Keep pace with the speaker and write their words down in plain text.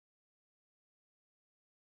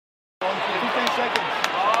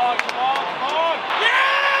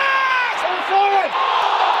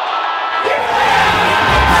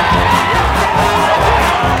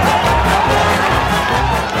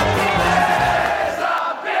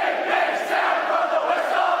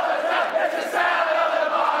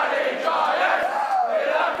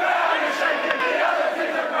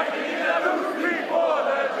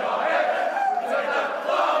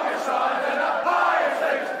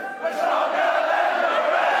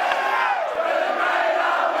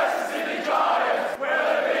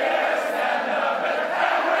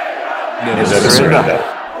surrender.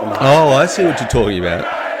 Oh, I see what you're talking about.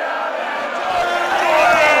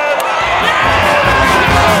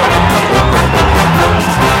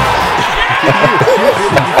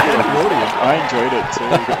 I enjoyed it too.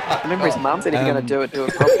 I remember his mum said if you're going to do it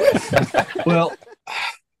properly. Well,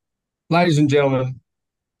 ladies and gentlemen,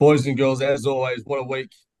 boys and girls, as always, what a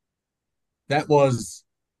week. That was,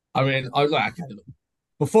 okay, look,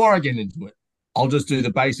 before I get into it, I'll just do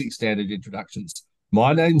the basic standard introductions.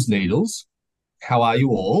 My name's Needles. How are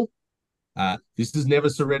you all? This is Never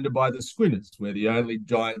Surrender by the Squinners. We're the only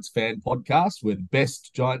Giants fan podcast. We're the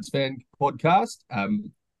best Giants fan podcast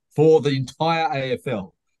for the entire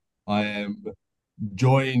AFL. I am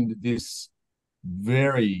joined this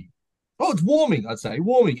it's warming, I'd say.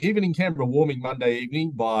 Warming, even in Canberra, warming Monday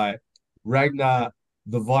evening by Ragnar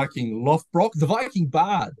the Viking Lothbrock, the Viking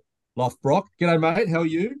Bard Lothbrock. G'day, mate. How are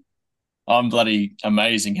you? I'm bloody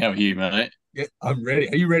amazing. How are you, mate? Yeah, I'm ready.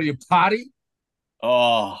 Are you ready to party?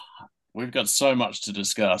 Oh, we've got so much to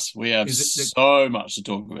discuss. We have so much to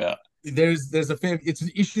talk about. There's it's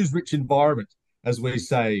an issues-rich environment, as we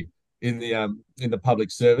say in the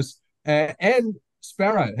public service. And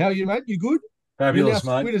Sparrow, how are you, mate? You good? Fabulous,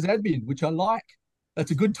 You're now mate. Squinners admin, which I like. That's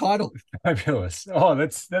a good title. Fabulous. Oh,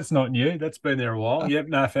 that's not new. That's been there a while. Yep,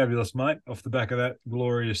 no, fabulous, mate. Off the back of that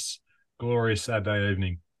glorious Saturday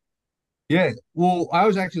evening. Yeah. Well,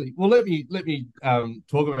 let me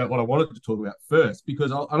talk about what I wanted to talk about first,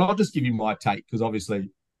 because I'll just give you my take, because obviously,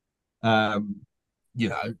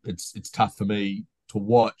 it's tough for me to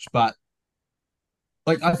watch, but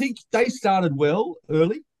I think they started well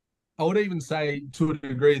early. I would even say to a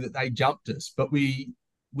degree that they jumped us, but we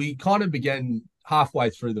kind of began halfway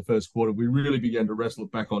through the first quarter. We really began to wrestle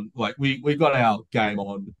it back on. We got our game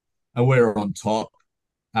on, and we're on top.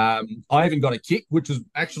 I even got a kick, which was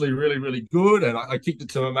actually really, really good, and I kicked it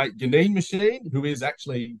to my mate Ganeen Machine, who he's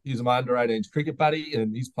my under 18s cricket buddy,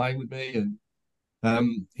 and he's playing with me,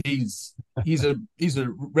 and he's a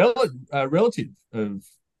relative of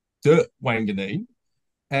Dirt Wayne Ganeen.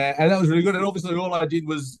 And that was really good. And obviously, all I did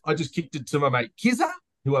was I just kicked it to my mate Kizza,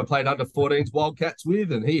 who I played under 14s Wildcats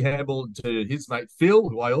with, and he handballed to his mate Phil,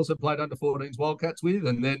 who I also played under 14s Wildcats with,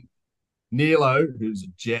 and then Nilo, who's a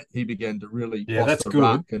jet, he began to really that's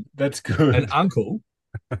good. That's good. And Uncle,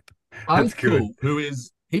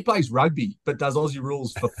 he plays rugby but does Aussie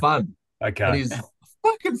rules for fun. Okay, and he's a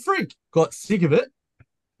fucking freak. Got sick of it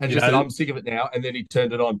and said, "I'm sick of it now," and then he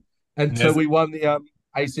turned it on, and so we won the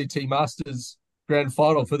ACT Masters Grand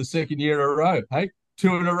Final for the second year in a row. Hey,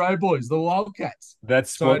 2 in a row, boys. The Wildcats. I didn't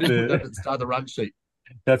put that at the start of the run sheet.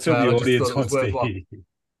 That's what the audience wants to hear.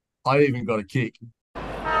 I even got a kick.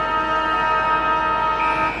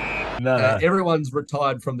 No. Everyone's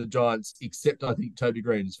retired from the Giants except I think Toby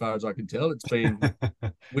Green, as far as I can tell. It's been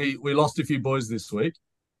we lost a few boys this week.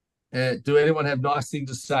 Do anyone have nice thing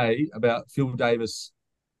to say about Phil Davis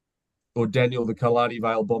or Daniel the Kalani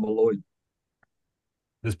Vale Bomber Lloyd?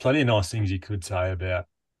 There's plenty of nice things you could say about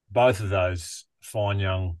both of those fine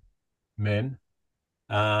young men.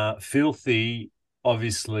 Filthy,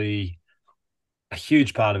 obviously, a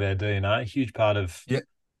huge part of our DNA, a huge part of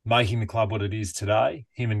making the club what it is today.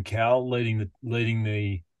 Him and Cal leading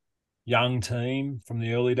the young team from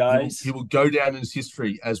the early days. He will go down in his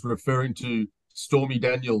history as referring to Stormy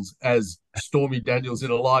Daniels as Stormy Daniels in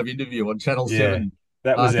a live interview on Channel 7.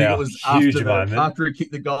 That was huge moment. After he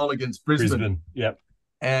kicked the goal against Brisbane. Yep.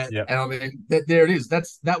 And I mean, there it is. That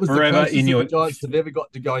was forever the closest the Giants have ever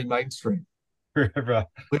got to going mainstream. Forever.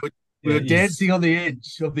 We were dancing on the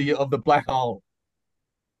edge of the black hole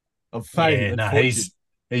of fame.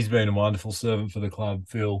 He's been a wonderful servant for the club,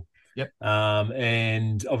 Phil. Yep.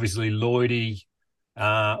 And obviously Lloydie,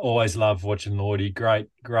 always loved watching Lloydie.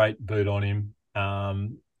 Great boot on him.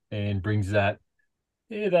 And brings that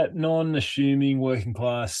non-assuming working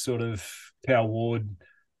class sort of Cal Ward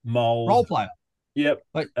mold. Role player. Yep.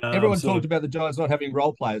 Everyone talked about the Giants not having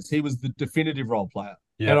role players. He was the definitive role player.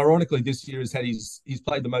 Yep. And ironically, this year he's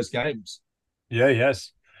played the most games. Yeah,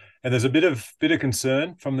 yes. And there's a bit of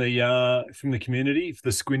concern from the community,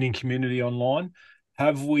 the squinting community online.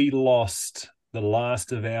 Have we lost the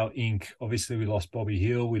last of our ink? Obviously, we lost Bobby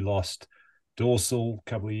Hill. We lost Dorsal a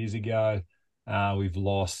couple of years ago. We've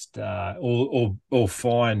lost all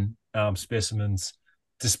fine specimens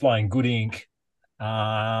displaying good ink.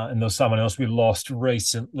 And there's someone else we lost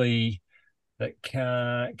recently that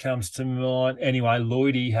comes to mind. Anyway,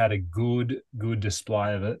 Lloydie had a good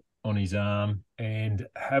display of it on his arm. And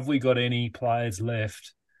have we got any players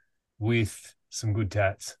left with some good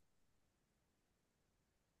tats?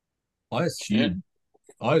 I assume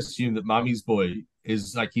that Mummy's boy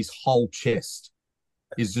is like his whole chest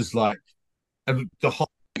is just like, and the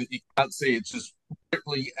whole that you can't see. It's just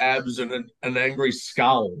rippling abs and an angry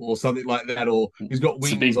skull or something like that, or he's got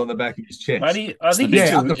wings on the back of his chest. I think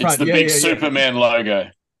up the front. It's the big Superman logo.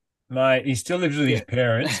 Mate, he still lives with his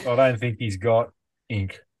parents. I don't think he's got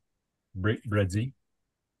ink. Breadsy.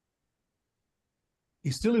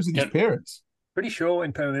 He still lives with his parents. Pretty sure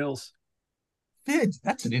in Penrith Hills. Yeah,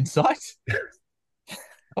 that's an insight. I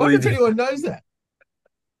wonder if anyone knows that.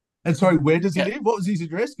 And sorry, where does he live? What was his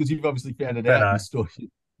address? Because you've obviously found it out in the story.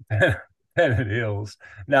 Penrith Hills.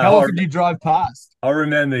 No, how often do you drive past? I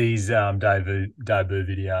remember his debut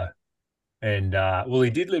video. And, he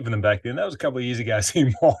did live with them back then. That was a couple of years ago, so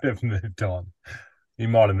he might have moved on.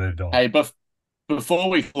 Hey, but before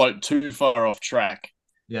we float too far off track,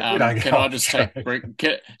 can I just bring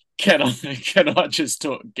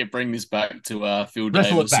this back to Phil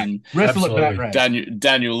Davis and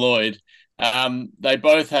Daniel Lloyd? They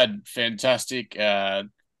both had fantastic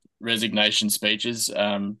resignation speeches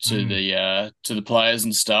to the players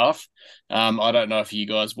and staff. I don't know if you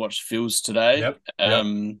guys watched Phil's today.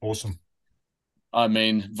 Yep. Awesome. I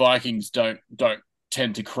mean, Vikings don't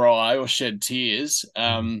tend to cry or shed tears,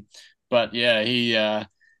 but yeah,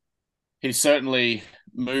 he certainly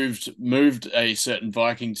moved a certain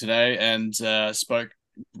Viking today and spoke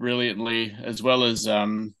brilliantly, as well as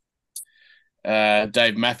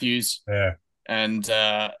Dave Matthews and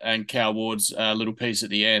Cal Ward's little piece at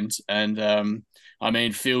the end. And I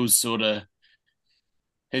mean, Phil's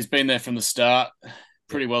he's been there from the start,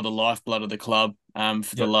 pretty well the lifeblood of the club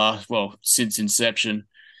for the since inception.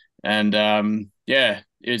 And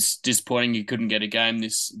it's disappointing he couldn't get a game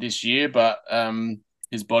this year, but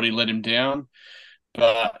his body let him down.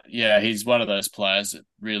 But yeah, he's one of those players that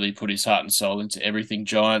really put his heart and soul into everything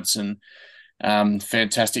Giants, and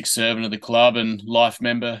fantastic servant of the club and life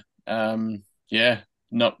member. Not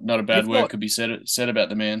a bad word could be said about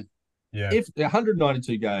the man. Yeah. If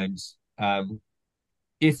 192 games,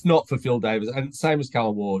 if not for Phil Davis, and same as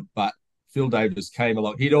Callum Ward, but Phil Davis came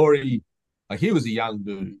along. He'd already, he was a young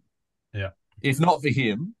dude. Yeah. If not for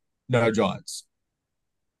him, no Giants.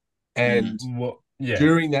 And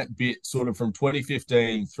during that bit, sort of from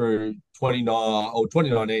 2015 through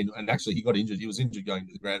 2019, and actually he got injured. He was injured going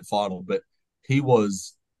to the grand final, but he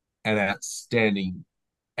was an outstanding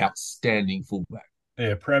fullback.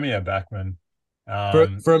 Yeah, premier backman.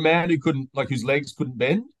 For a man who couldn't, whose legs couldn't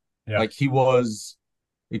bend, he was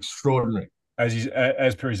extraordinary.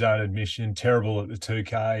 As per his own admission, terrible at the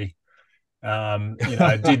 2K.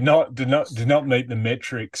 Did not meet the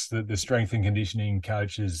metrics that the strength and conditioning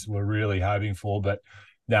coaches were really hoping for. But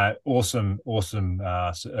no, awesome.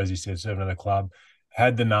 As you said, servant of the club,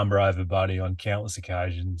 had the number over Buddy on countless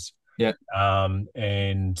occasions. Yeah.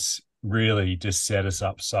 And really just set us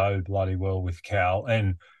up so bloody well with Cal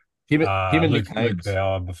and him and Luke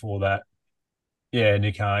Bauer before that. Yeah,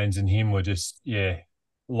 Nick Haynes and him were just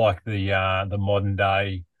like the modern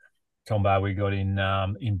day combo we got in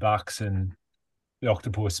Bucks and the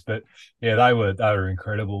Octopus. But yeah, they were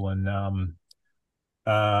incredible. And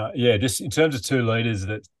just in terms of two leaders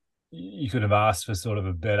that you could have asked for sort of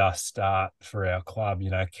a better start for our club.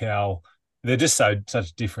 Cal, they're just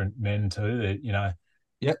such different men too. That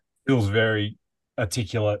Phil's very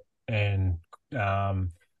articulate and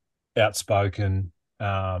outspoken.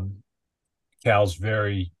 Cal's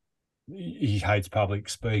he hates public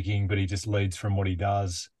speaking, but he just leads from what he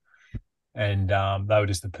does. And they were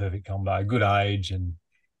just the perfect combo. Good age and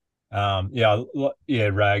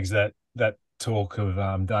Rags, that talk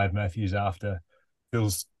of Dave Matthews after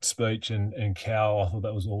Phil's speech and Cal, I thought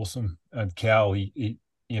that was awesome. And Cal, he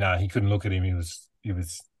couldn't look at him. He was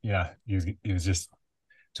just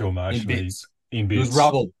too emotional. In bits. It was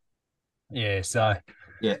rubble. Yeah. So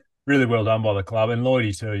yeah, really well done by the club. And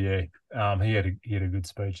Lloydie too. Yeah. He had a good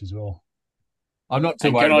speech as well. I'm not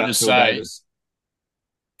too worried about Phil Davis.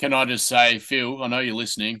 Can I just say, Phil, I know you're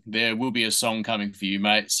listening. There will be a song coming for you,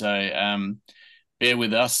 mate. So bear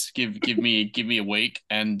with us. Give me a week,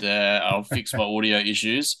 and I'll fix my audio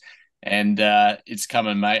issues. And it's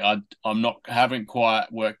coming, mate. Haven't quite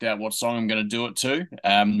worked out what song I'm going to do it to.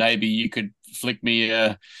 Maybe you could flick me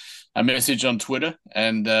a message on Twitter,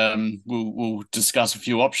 and we'll discuss a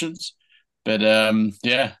few options. But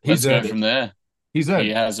let's go from there. He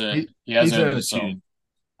has earned a song.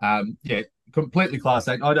 Completely class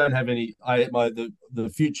act. I don't have any.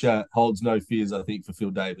 The future holds no fears. I think for Phil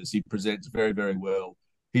Davis, he presents very, very well.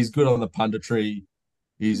 He's good on the punditry.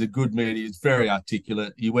 He's a good man. He's very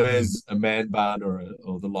articulate. He wears a man bun or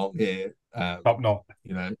the long hair. Top knot.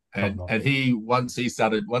 And he once he saw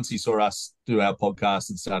us do our podcast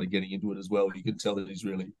and started getting into it as well, you can tell that he's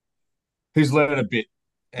learned a bit,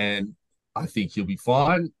 and I think he'll be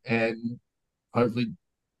fine. And hopefully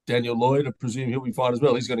Daniel Lloyd, I presume he'll be fine as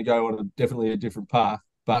well. He's going to go on definitely a different path.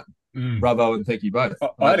 But bravo and thank you both.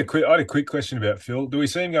 I had a quick question about Phil. Do we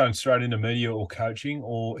see him going straight into media or coaching,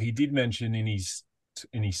 or he did mention in his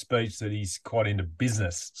speech that he's quite into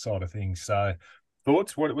business side of things? So,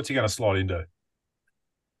 thoughts? What's he going to slide into?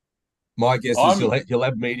 My guess is he'll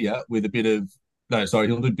have media with a bit of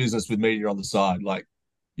he'll do business with media on the side. Like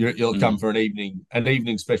you'll come for an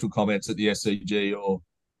evening special comments at the SCG or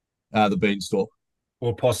the Beanstalk,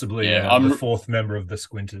 or possibly the fourth member of the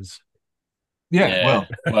Squinters. Yeah,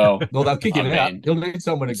 well, they'll kick him out. He'll need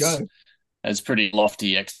somewhere to go. That's pretty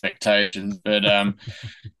lofty expectations, but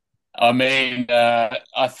I mean,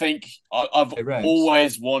 I think I've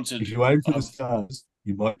always wanted. If you aim for the stars,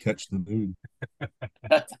 you might catch the moon.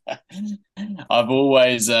 I've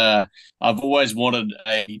always wanted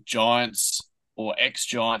a Giants or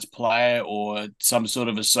ex-Giants player or some sort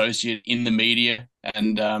of associate in the media,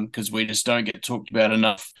 and because we just don't get talked about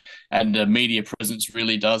enough, and media presence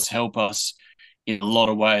really does help us in a lot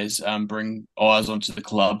of ways, bring eyes onto the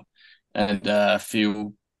club, and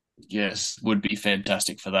feel would be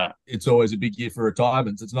fantastic for that. It's always a big year for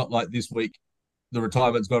retirements. It's not like this week the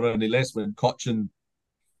retirement's got only less when Cochin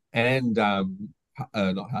and not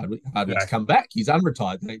Hardwick's come back. He's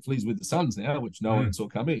unretired, thankfully. He's with the Suns now, which no one saw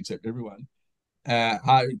coming except everyone.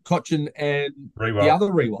 Cochin and the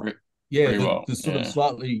other Rewalt. The sort of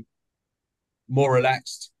slightly more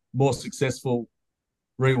relaxed, more successful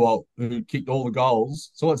Rewalt, who kicked all the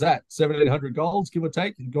goals. So what's that? 1,700 goals, give or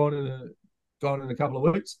take, gone in a couple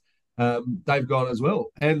of weeks. They've gone as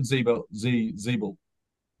well, and Zeeble.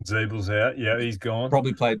 Zeebel's out. Yeah, he's gone.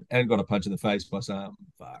 Probably played and got a punch in the face by some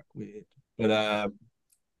weird. But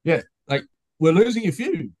like we're losing a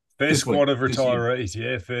few. Fair squad of retirees.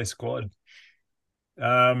 Yeah, fair squad.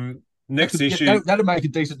 Next issue. That'd make a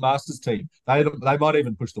decent Masters team. They might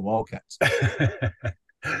even push the Wildcats.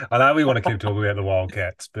 I know we want to keep talking about the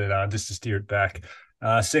Wildcats, but just to steer it back.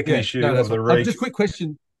 Second issue of the week. Just quick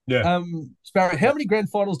question. Yeah. Sparrow, how many grand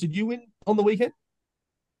finals did you win on the weekend?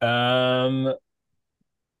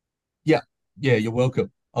 Yeah, you're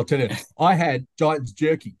welcome. I'll tell you. I had Giants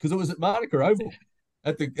jerky because it was at Manuka Oval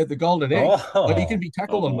at the Golden Egg. But you can be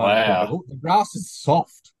tackled on Manuka Oval. The grass is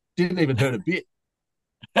soft. Didn't even hurt a bit.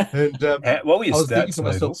 And what were your I was stats, thinking to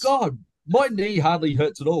myself, God, my knee hardly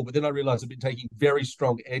hurts at all. But then I realized I've been taking very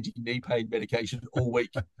strong anti-knee pain medication all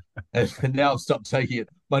week. and now I've stopped taking it.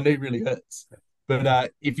 My knee really hurts.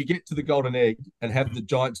 But if you get to the Golden Egg and have the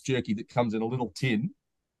Giants jerky that comes in a little tin.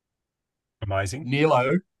 Amazing.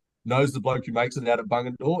 Nilo knows the bloke who makes it out at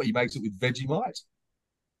Bungendore. He makes it with Vegemite.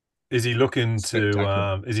 Is he looking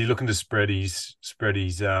to spread his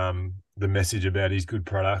the message about his good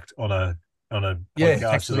product on a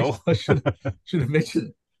podcast at all? I should have mentioned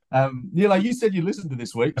it. Nilo, you said you listened to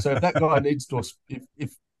this week, so if that guy needs to,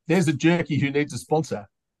 if there's a jerky who needs a sponsor,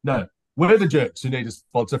 no, we're the jerks who need a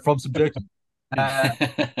sponsor from some jerky.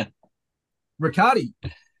 Riccardi.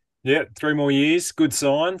 Yeah, 3 more years. Good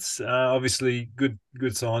signs. Obviously, good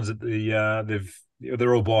signs that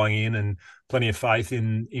they're all buying in, and plenty of faith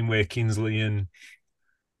in where Kinsley and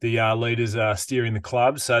the leaders are steering the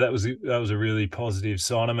club. So that was a really positive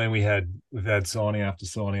sign. I mean, we've had signing after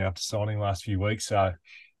signing after signing last few weeks. So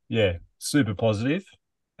yeah, super positive.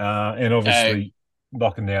 And obviously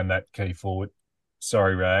locking down that key forward.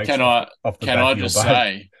 Sorry, Rags. Can I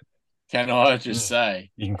just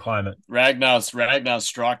say you can claim it. Ragnar's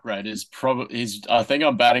strike rate is probably I think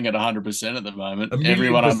I'm batting at 100% at the moment.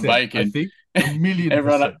 Everyone I'm baking, I think,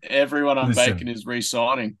 1,000,000%. Everyone I'm baking is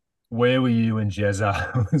re-signing. Where were you when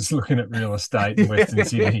Jezza was looking at real estate in Western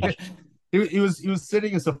Sydney? He was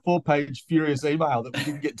sending us a 4-page furious email that we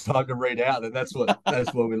didn't get time to read out, and that's why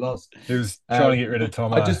we lost. He was trying to get rid of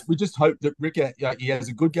Tom. We just hope that Ricker, he has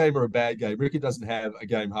a good game or a bad game. Ricker doesn't have a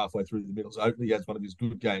game halfway through the middle, so hopefully he has one of his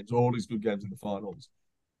good games, all his good games in the finals.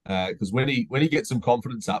 Because when he gets some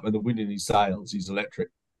confidence up and the wind in his sails, he's electric.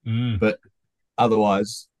 But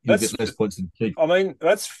otherwise, he'll get less points than Keith. I mean,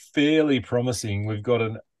 that's fairly promising. We've got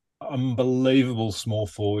an unbelievable small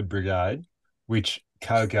forward brigade, which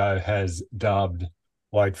Coco has dubbed,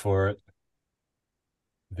 wait for it,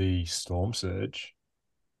 the Storm Surge.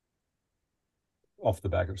 Off the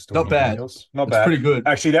back of Storm. Not bad. Not bad. Pretty good.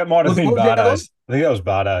 Actually, that might have been Bardos. I think that was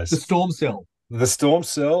Bardos. The Storm Cell. The Storm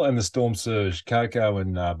Cell and the Storm Surge. Coco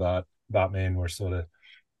and Bartman were sort of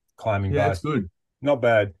claiming both. Yeah, that's good. Not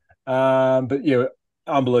bad. But yeah,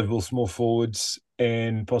 unbelievable small forwards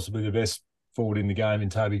and possibly the best forward in the game in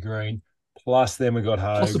Toby Green. Plus, then we got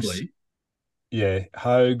Hogues. Possibly. Yeah,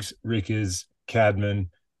 Hogues, Rickers, Cadman,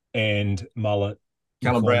 and Mullet.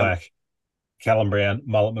 Callum Brown,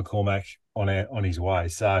 Mullet McCormack on his way.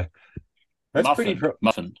 So, That's pretty.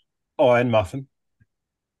 Muffin. Oh, and Muffin.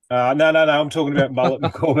 No. I'm talking about Mullet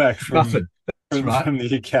McCormack Muffin. That's right. from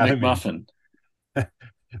the academy. McMuffin.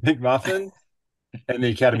 McMuffin and the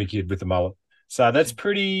academy kid with the mullet. So that's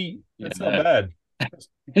pretty. That's not bad.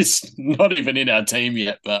 It's not even in our team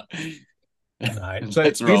yet, but no. So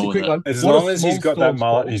let's here's roll a quick with one. As What long are as he's got that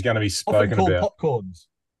mullet, he's going to be spoken often about. called popcorns.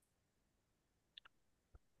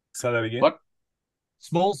 Say that again. What?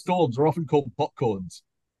 Small stalls are often called popcorns.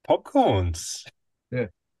 Popcorns. Yeah,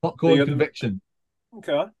 popcorn convection.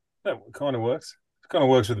 Okay, that kind of works. It kind of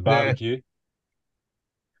works with the barbecue.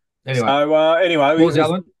 Anyway, we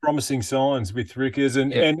got promising signs with Rickers,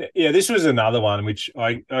 and this was another one which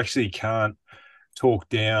I actually can't talk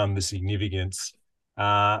down the significance.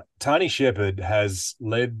 Tony Shepherd has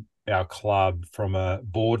led our club from a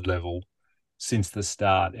board level since the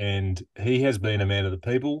start, and he has been a man of the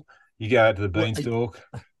people. You go out to the Beanstalk,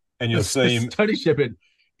 and you'll see him. Tony Shepherd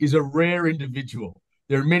is a rare individual.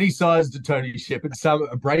 There are many sides to Tony Shepherd, some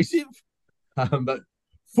abrasive, but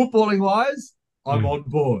footballing wise, I'm on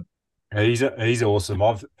board. He's awesome.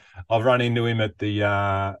 I've run into him at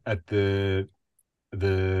the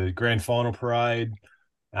grand final parade,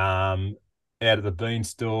 out at the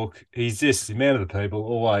Beanstalk. He's just the man of the people,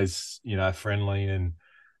 always friendly, and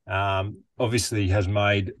obviously has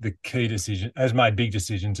made big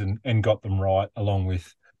decisions and got them right, along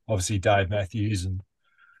with obviously Dave Matthews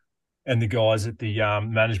and the guys at the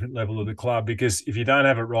management level of the club. Because if you don't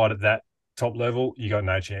have it right at that top level, you got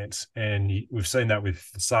no chance. And we've seen that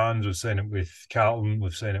with the Suns, we've seen it with Carlton,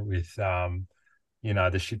 we've seen it with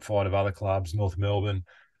the shit fight of other clubs, North Melbourne.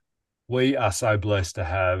 We are so blessed to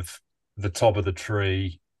have the top of the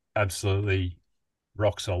tree absolutely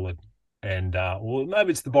rock solid. And well, maybe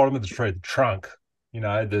it's the bottom of the tree, the trunk,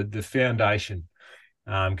 the foundation.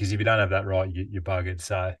 Because if you don't have that right, you're buggered.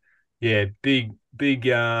 So yeah, big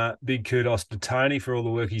kudos to Tony for all the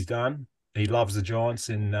work he's done. He loves the Giants,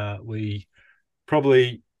 and we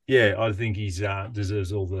probably, I think he's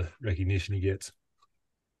deserves all the recognition he gets.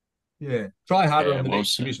 Yeah, try harder on the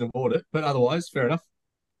next Commission of Audit, but otherwise, fair enough.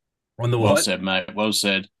 On the well said, mate. Well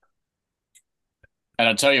said. And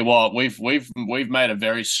I tell you what, we've made a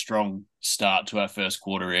very strong start to our first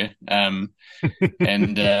quarter here, and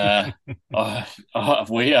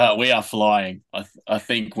we are flying. I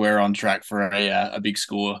think we're on track for a big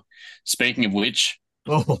score. Speaking of which,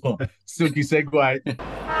 silky segue.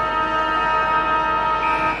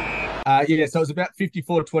 So it was about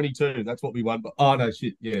 54-22. That's what we won. But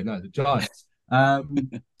the Giants.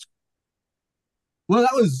 Well,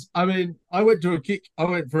 that was. I mean, I went for a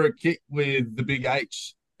kick with the big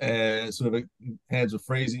H, sort of hands were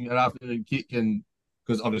freezing, an afternoon kick, and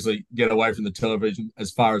because obviously get away from the television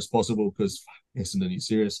as far as possible because Essendon is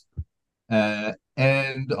serious.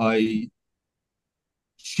 And I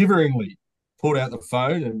shiveringly pulled out the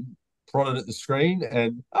phone and prodded at the screen,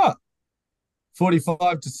 and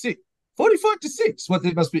 45-6. 45-6. What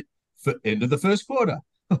there must be for end of the first quarter.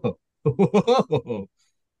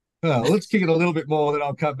 Well, let's kick it a little bit more, then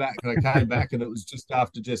I'll come back. And I came back, and it was just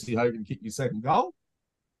after Jesse Hogan kicked his second goal.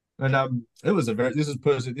 And it was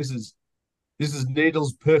this is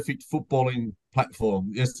Needle's perfect footballing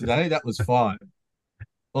platform yesterday. That was fine.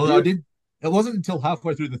 Although it wasn't until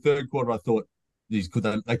halfway through the third quarter I thought they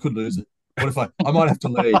could lose it. What if I might have to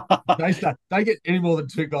leave? They get any more than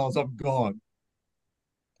 2 goals, I'm gone.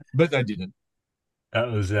 But they didn't.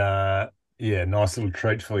 That was nice little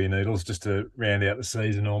treat for you, Needles, just to round out the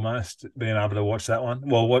season almost, being able to watch that one.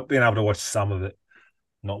 Well, being able to watch some of it,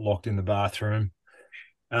 not locked in the bathroom.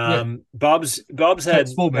 Bubs had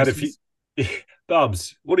a few.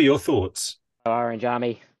 Bubs, what are your thoughts? Orange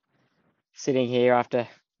Army, sitting here after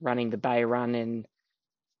running the Bay Run in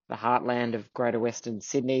the heartland of Greater Western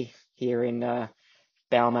Sydney, here in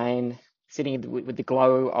Balmain, sitting with the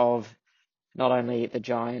glow of not only the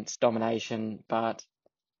Giants' domination, but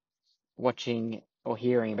watching or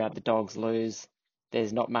hearing about the Dogs lose.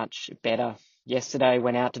 There's not much better. Yesterday,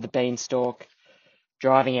 went out to the Beanstalk,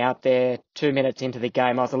 driving out there 2 minutes into the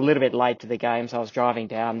game. I was a little bit late to the game, so I was driving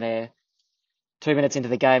down there. 2 minutes into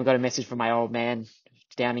the game, got a message from my old man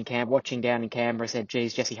watching down in Canberra, said,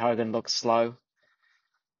 geez, Jesse Hogan looks slow.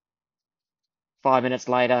 5 minutes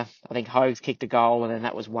later, I think Hogs kicked a goal, and then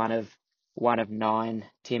that was one of 9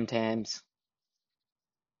 Tim Tams.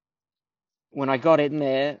 When I got in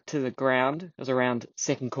there to the ground, it was around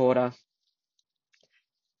second quarter.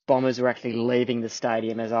 Bombers were actually leaving the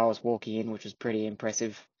stadium as I was walking in, which was pretty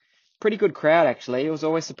impressive. Pretty good crowd, actually. It was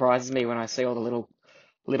always surprises me when I see all the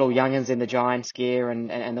little young'uns in the Giants gear, and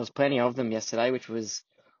there was plenty of them yesterday, which was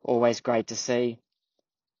always great to see.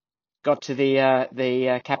 Got to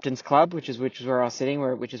the captain's club, which is where I was sitting,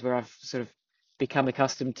 which is where I've sort of become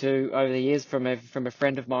accustomed to over the years from a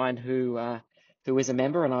friend of mine who is a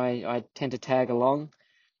member, and I tend to tag along.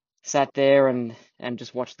 Sat there and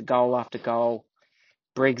just watched the goal after goal,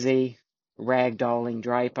 Briggsy ragdolling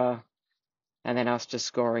Draper, and then us just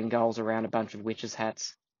scoring goals around a bunch of witches'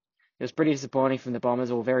 hats. It was pretty disappointing from the Bombers,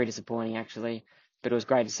 or very disappointing actually, but it was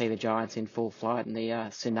great to see the Giants in full flight and the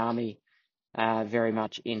Tsunami very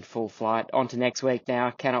much in full flight. On to next week now.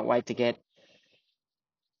 Cannot wait to get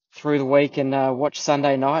through the week and watch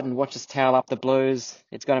Sunday night and watch us towel up the Blues.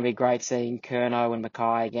 It's going to be great seeing Curnow and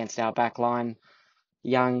Mackay against our backline.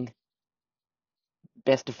 Young,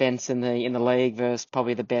 best defence in the league versus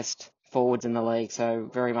probably the best forwards in the league. So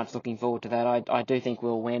very much looking forward to that. I do think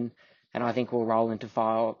we'll win, and I think we'll roll into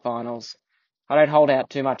finals. I don't hold out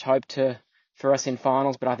too much hope for us in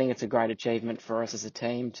finals, but I think it's a great achievement for us as a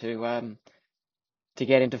team to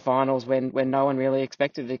get into finals when no one really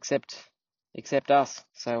expected it except us.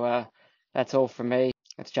 So that's all from me.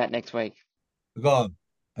 Let's chat next week. God.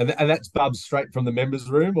 And that's Bubs straight from the members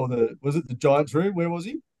room, or was it the Giants room? Where was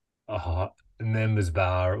he? Members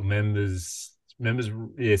bar, members,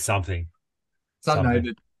 yeah, something.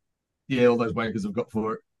 Something. Yeah, all those wankers have got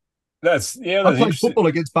for it. That's I played football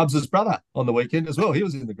against Bubs' brother on the weekend as well. He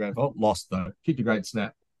was in the grand final. Lost, though. Kicked a great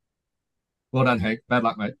snap. Well done, Hank. Bad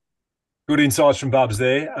luck, mate. Good insights from Bubs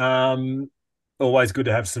there. Always good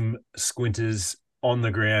to have some squinters on the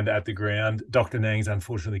ground, at the ground. Dr. Nangs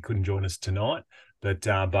unfortunately couldn't join us tonight, but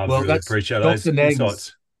Bubs, really appreciate those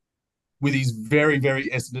insights. With his very, very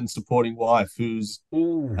Essendon supporting wife, whose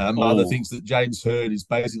mother thinks that James Hird is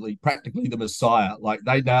basically practically the Messiah. Like,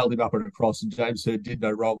 they nailed him up at a cross, and James Hird did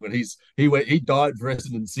no wrong. And he died for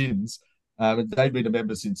Essendon sins. And they've been a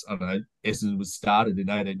member since, I don't know, Essendon was started in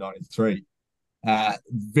 1893.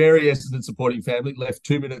 Very Essendon supporting family, left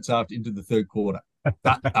 2 minutes after into the third quarter.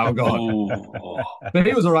 But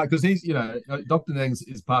he was all right because he's, Dr. Nangs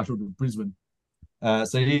is partial to Brisbane.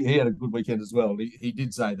 So he had a good weekend as well. He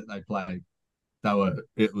did say that they played.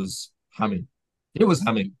 It was humming. It was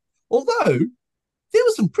humming. Although there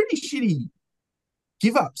were some pretty shitty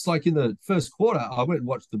give ups. Like in the first quarter, I went and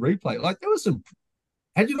watched the replay. Like there was some.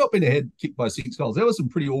 Had you not been ahead kicked by 6 goals, there were some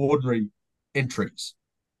pretty ordinary entries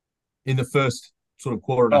in the first sort of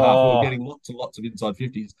quarter and a half. We were getting lots and lots of inside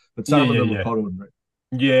 50s, but some of them were quite ordinary.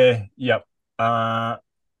 Yeah. Yep.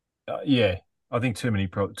 Yeah. I think too many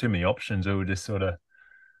options. It were just sort of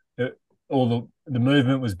all the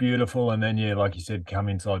movement was beautiful, and then like you said, come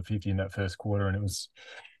inside 50 in that first quarter, and it was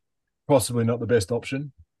possibly not the best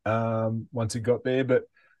option once it got there. But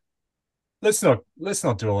let's not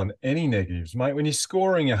dwell on any negatives, mate. When you're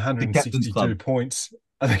scoring 162 points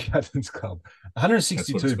at the Captain's Club,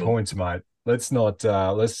 162 points, mate. There's not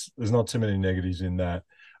too many negatives in that.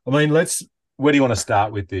 I mean, where do you want to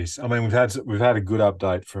start with this? I mean, we've had a good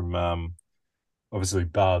update from obviously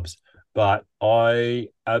Bubs, but I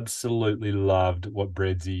absolutely loved what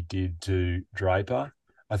Breadsy did to Draper.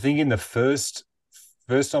 I think in the first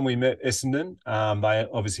time we met Essendon, they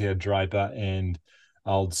obviously had Draper and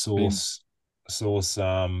old Sauce.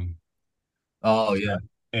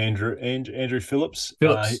 Andrew Phillips.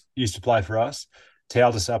 He used to play for us.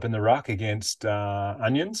 Towed us up in the ruck against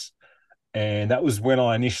Onions. And that was when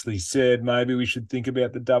I initially said maybe we should think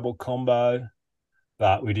about the double combo,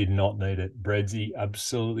 but we did not need it. Breadsy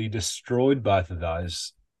absolutely destroyed both of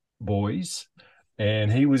those boys, and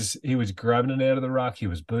he was grabbing it out of the ruck. He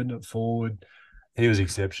was booting it forward. He was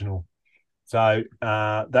exceptional. So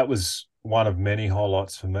that was one of many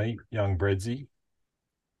highlights for me, young Breadsy.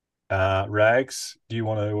 Rags, do you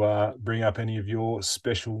want to bring up any of your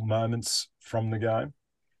special moments from the game?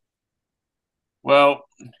 Well,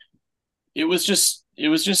 it was just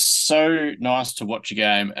so nice to watch a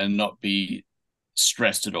game and not be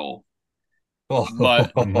stressed at all.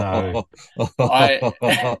 But no. I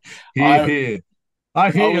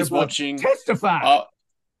was watching. Testify.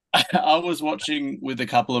 I was watching with a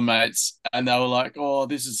couple of mates, and they were like, "Oh,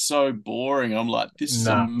 this is so boring." I'm like, "This is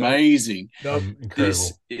amazing. Incredible.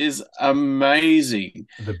 This is amazing."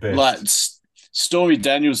 The best. Like Stormy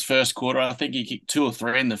Daniels' first quarter, I think he kicked 2 or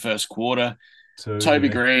 3 in the first quarter. Toby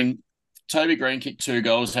Green kicked 2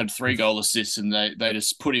 goals, had 3 goal assists, and they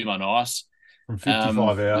just put him on ice from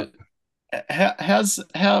 55 out.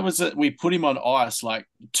 How was it? We put him on ice like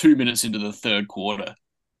 2 minutes into the third quarter.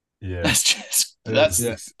 Yeah,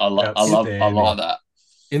 I love that.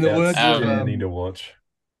 In the words of to watch.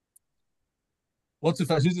 What's the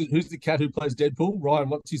face? Who's the cat who plays Deadpool? Ryan.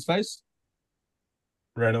 What's his face?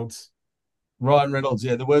 Reynolds. Ryan Reynolds.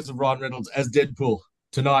 Yeah, the words of Ryan Reynolds as Deadpool.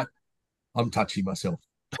 Tonight, I'm touching myself.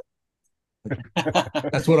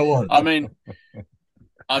 That's what I want. I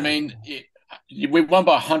mean, We won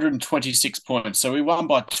by 126 points, so we won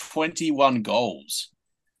by 21 goals.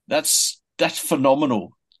 That's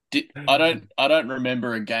phenomenal. I don't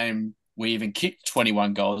remember a game we even kicked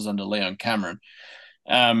 21 goals under Leon Cameron.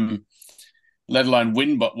 Let alone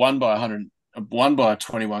won by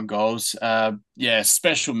 21 goals.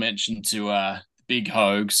 Special mention to Big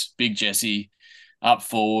Hogs, Big Jesse, up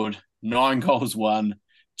forward, 9 goals won,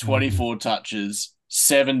 24 touches,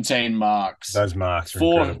 17 marks. Those marks are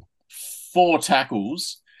incredible. 4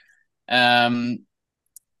 tackles. And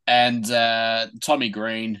Tommy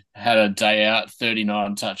Green had a day out,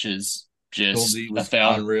 39 touches, just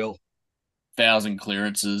unreal. 1,000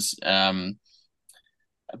 clearances.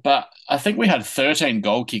 But I think we had 13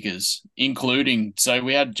 goal kickers, so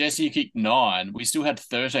we had Jesse kicked 9. We still had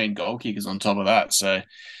 13 goal kickers on top of that. So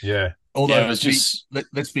yeah. Although,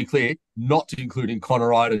 let's be clear, not including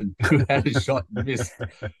Connor Iden, who had a shot and missed.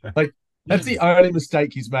 Like, that's the only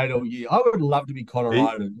mistake he's made all year. I would love to be Connor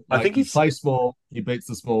Iden. Like, I think he plays small, he beats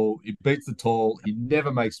the small, he beats the tall, he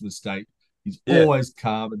never makes a mistake. He's always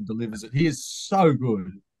calm and delivers it. He is so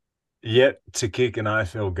good. Yet to kick an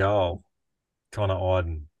AFL goal, Connor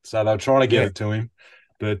Iden. So they were trying to get it to him.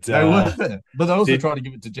 But they were, but they also trying to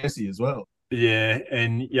give it to Jesse as well. Yeah,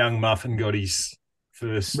 and young Muffin got his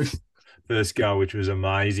first goal, which was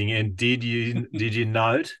amazing. And did you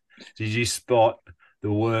spot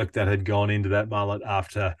the work that had gone into that mullet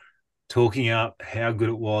after talking up how good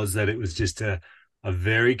it was, that it was just a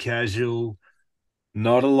very casual,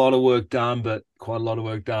 not a lot of work done, but quite a lot of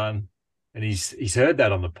work done. And he's heard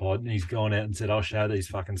that on the pod, and he's gone out and said, I'll show these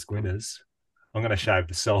fucking squinters. I'm going to shave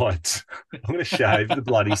the sides. I'm going to shave the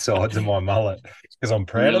bloody sides of my mullet because I'm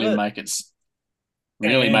proud of it. Make it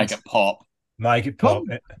pop. Make it pop.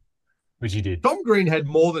 Which he did. Tom Green had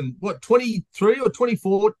more than, 23 or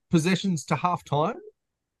 24 possessions to half time?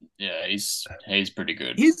 Yeah, he's pretty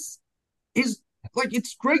good. He's like,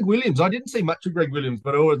 it's Greg Williams. I didn't see much of Greg Williams,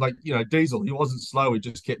 but I always, Diesel, he wasn't slow. He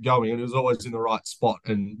just kept going, and he was always in the right spot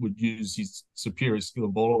and would use his superior skill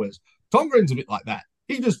and ball awareness. Tom Green's a bit like that.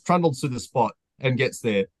 He just trundles to the spot and gets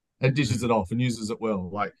there and dishes it off and uses it well.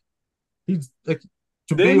 Like, he's like,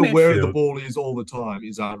 to be aware of the ball is all the time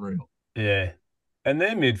is unreal. Yeah. And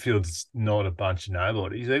their midfield's not a bunch of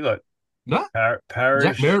nobodies. They got Parrish.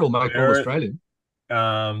 Zach Merritt will make All-Australian.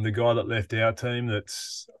 The guy that left our team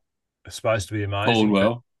that's supposed to be amazing,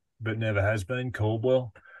 Caldwell, but never has been,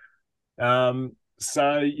 Caldwell.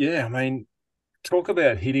 So, yeah, I mean, talk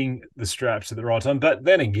about hitting the straps at the right time. But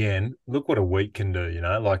then again, look what a week can do,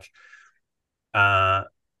 Like,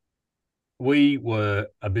 we were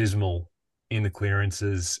abysmal in the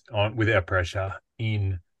clearances with our pressure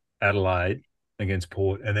in Adelaide against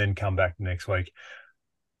Port, and then come back next week.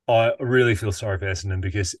 I really feel sorry for Essendon,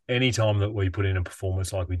 because any time that we put in a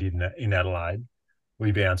performance like we did in Adelaide,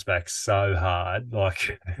 we bounce back so hard,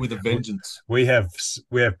 like with a vengeance. We have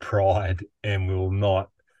pride, and we will not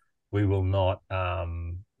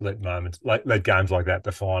let games like that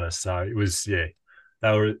define us. So it was, they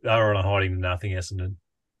were on a hiding nothing, Essendon.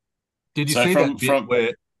 Did you see that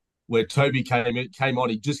bit where Toby came on?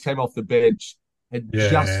 He just came off the bench and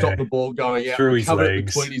just stopped the ball going out, covered it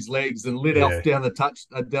between his legs, and lit off down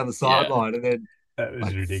the sideline, and then that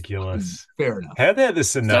was ridiculous. Fair enough. How about the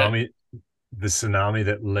tsunami? The tsunami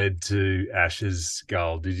that led to Ash's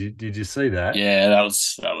goal. Did you see that? Yeah, that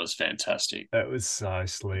was fantastic. That was so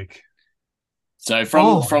slick. So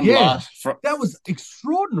that was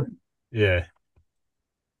extraordinary. Yeah.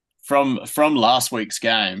 From last week's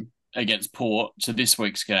game against Port to this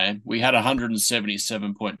week's game, we had a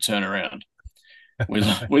 177-point turnaround. We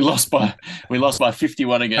lost by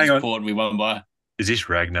 51 against Port. We won by. Is this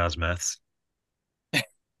Ragnar's maths?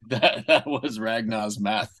 That was Ragnar's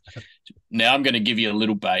math. Now I'm going to give you a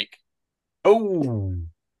little bake. Oh,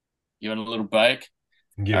 you want a little bake?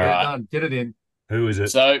 All right, get it in. Who is it?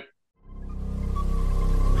 So.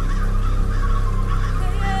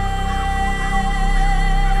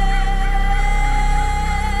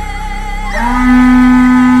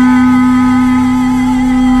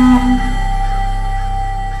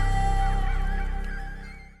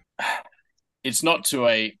 It's not to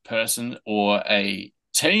a person or a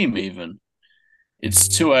team even. It's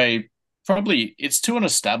to an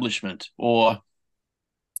establishment or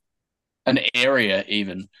an area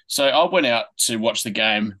even. So I went out to watch the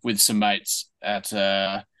game with some mates at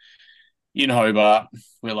in Hobart.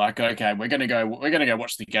 We're like, okay, we're gonna go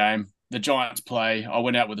watch the game. The Giants play. I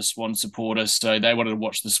went out with a Swans supporter, so they wanted to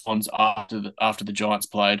watch the Swans after the Giants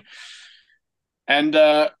played. And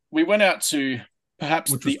we went out to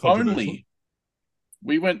perhaps the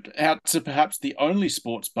only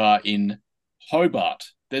sports bar in Hobart.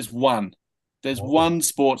 There's one. There's Whoa. one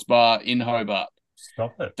sports bar in Hobart.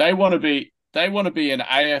 Stop it. They want to be an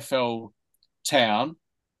AFL town,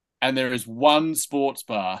 and there is one sports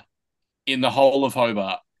bar in the whole of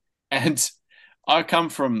Hobart. And I come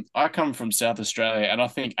from South Australia, and I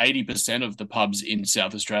think 80% of the pubs in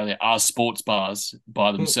South Australia are sports bars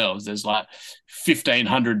by themselves. There's like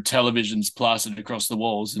 1,500 televisions plastered across the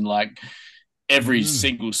walls and like every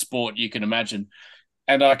single sport you can imagine.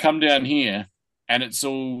 And I come down here, and it's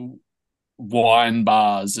all wine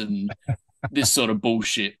bars and this sort of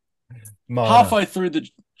bullshit. Mona. Halfway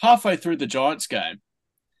through the Giants game,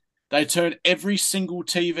 they turn every single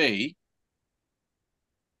TV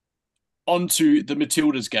onto the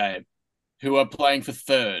Matildas game, who are playing for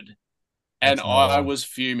third. And That's not I on. was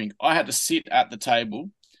fuming. I had to sit at the table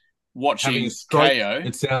Having watching a stroke, KO,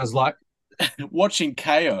 it sounds like. watching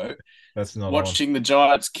KO, That's not on. watching the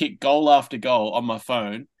Giants kick goal after goal on my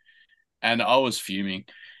phone, and I was fuming.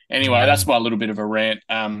 Anyway, that's my little bit of a rant.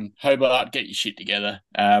 Hobart, get your shit together.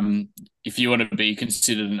 If you want to be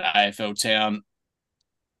considered an AFL town,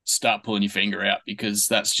 start pulling your finger out, because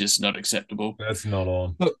that's just not acceptable. That's not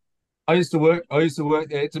on. Look, I used to work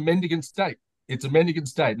there. It's a mendicant state.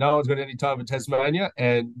 No one's got any time in Tasmania,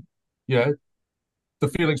 and the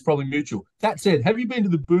feeling's probably mutual. That said, have you been to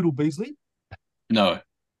the Boodle Beasley? No.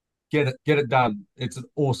 Get it done. It's an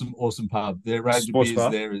awesome, awesome pub. Their range Sports of beers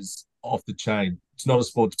bar? there is off the chain. It's not a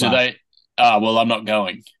sports Do bar. they? Well, I'm not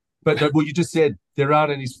going. But no, well, you just said there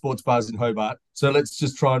aren't any sports bars in Hobart. So let's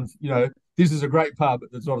just try and, this is a great pub, but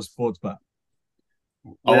it's not a sports bar.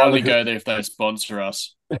 I'll only go there if they sponsor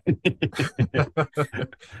us. Well,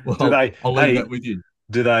 I'll leave that with you.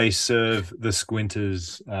 Do they serve the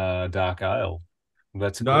Squinters dark ale?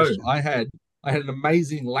 That's a No, question. I had an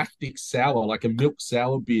amazing lactic sour, like a milk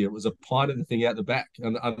sour beer. It was a pint of the thing out the back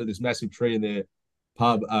under this massive tree in their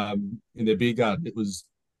pub, in their beer garden. It was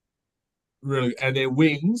really, and their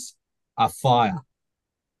wings are fire.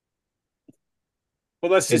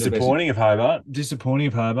 Well, that's disappointing of Hobart.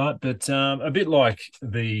 But a bit like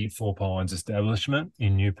the Four Pines establishment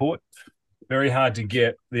in Newport. Very hard to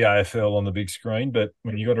get the AFL on the big screen, but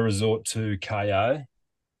when you got to resort to KO,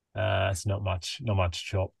 it's not much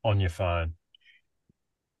chop on your phone.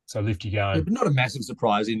 So lift your game. Yeah, but not a massive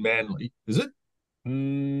surprise in Manly, is it?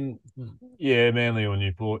 Yeah, Manly or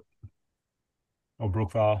Newport or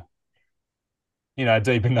Brookvale.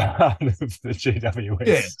 Deep in the heart of the GWS.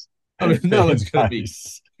 Yeah. I mean, no one's going to be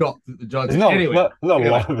shocked that the Giants. Anyway, not a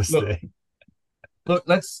lot of us there. Look,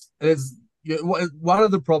 one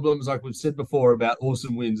of the problems, like we've said before about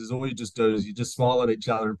awesome wins, is all you just do is you just smile at each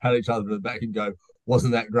other and pat each other on the back and go,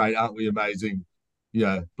 "Wasn't that great? Aren't we amazing?"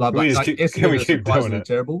 Blah blah. Can we keep doing it?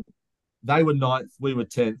 Terrible. They were 9th, we were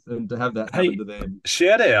 10th, and to have that happen to them.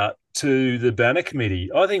 Shout out to the banner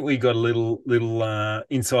committee. I think we got a little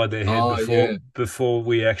inside their head before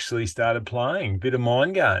we actually started playing. Bit of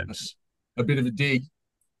mind games. A bit of a dig.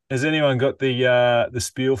 Has anyone got the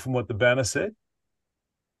spiel from what the banner said?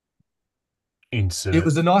 Insert. It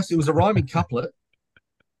was a rhyming couplet.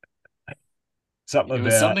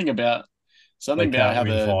 Something about how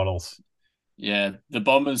the finals. Yeah, the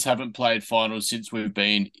Bombers haven't played finals since we've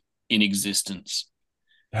been in existence.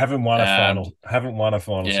 Haven't won a final since we've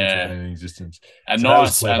been in existence. A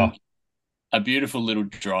beautiful little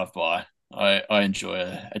drive-by. I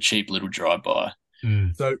enjoy a cheap little drive-by.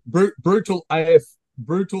 So brutal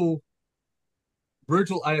AFL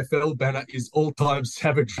banner is all-time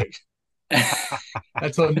savagery.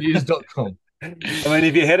 That's on news.com. I mean,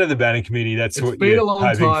 if you're head of the banner committee, it's been a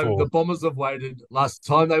long time. For. The Bombers have waited. Last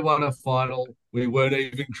time they won a final, we weren't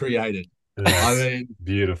even created. I mean,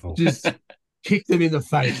 beautiful. Just kick them in the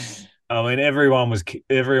face. I mean, everyone was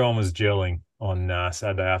gelling on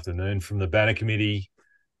Saturday afternoon, from the banner committee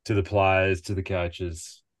to the players to the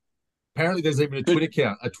coaches. Apparently, there's even a Twitter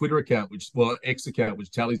account, X account,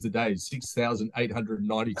 which tallies the days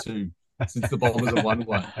 6,892 since the Bombers have won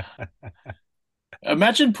one.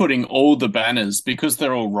 Imagine putting all the banners, because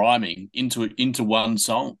they're all rhyming, into one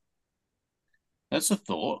song. That's a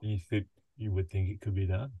thought. You would think it could be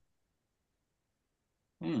done.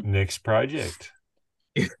 Next project.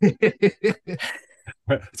 It's good.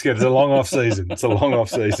 It's a long off season.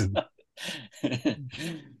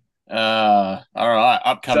 All right,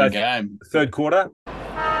 upcoming game. Third quarter.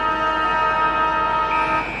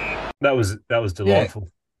 That was delightful. Yeah.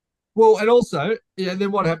 Well, and also,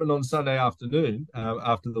 then what happened on Sunday afternoon,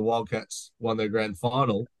 after the Wildcats won their grand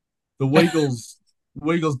final, the Weagles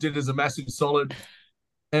did us a massive solid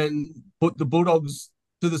and put the Bulldogs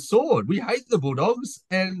to the sword. We hate the Bulldogs,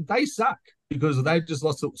 and they suck because they just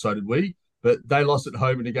lost. So did we, but they lost at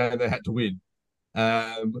home in a game they had to win.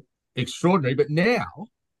 Extraordinary. But now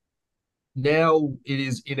now it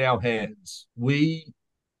is in our hands.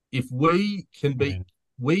 If we can beat, Win.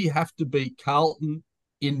 we have to beat Carlton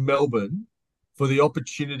in Melbourne for the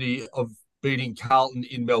opportunity of beating Carlton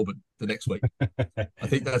in Melbourne the next week. I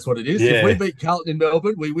think that's what it is. If we Yeah. beat Carlton in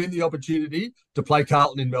Melbourne, we win the opportunity to play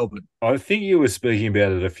Carlton in Melbourne. I think you were speaking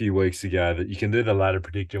about it a few weeks ago that you can do the ladder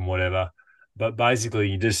prediction, whatever, but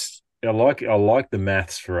basically I like the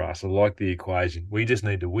maths for us. I like the equation. We just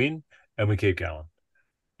need to win and we keep going.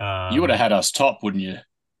 You would have had us top, wouldn't you,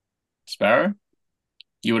 Sparrow?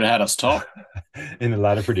 You would have had us top. In the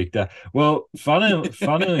ladder predictor. Well,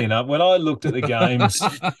 funnily enough, when I looked at the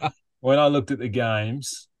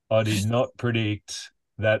games, I did not predict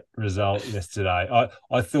that result yesterday.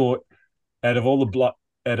 I thought out of all the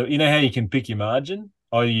you know how you can pick your margin?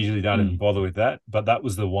 I usually don't even bother with that, but that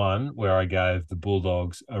was the one where I gave the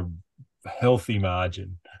Bulldogs a healthy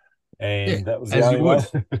margin, Yeah, and that was the as only you one.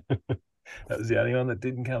 would. That was the only one that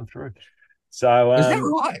didn't come through. So, Is that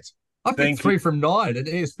right? I picked thank you. 3 from 9, and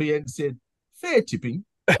ESPN said fair tipping.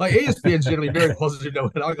 Like ESPN's generally very positive.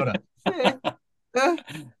 And I got a fair.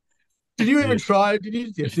 Did you even Yeah, try? Did you?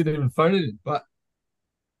 You didn't even phone it in. But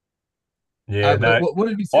yeah, but no, what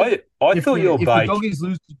did we say? I thought your If the bake. doggies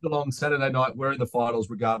lose to Geelong Saturday night, we're in the finals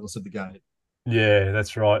regardless of the game. Yeah,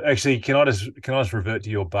 that's right. Actually, can I just revert to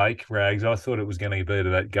your bake, Rags? I thought it was going to be to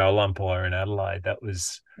that goal umpire in Adelaide. That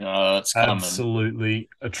was It's coming. absolutely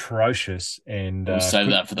atrocious. And We'll save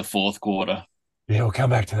that for the fourth quarter. yeah, we'll come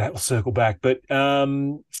back to that. We'll circle back. But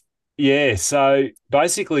yeah. So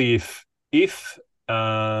basically, if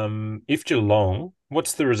Geelong,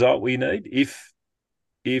 what's the result we need? If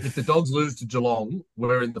the Dogs lose to Geelong,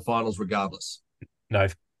 we're in the finals regardless. No,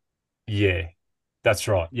 yeah, that's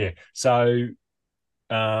right. Yeah. So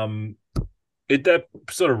um, that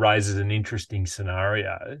sort of raises an interesting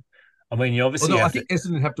scenario. I mean, you obviously Although I have to, think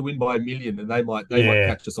Essendon have to win by a million, and they might yeah,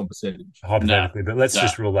 catch us on percentage. No, hypothetically, but let's no.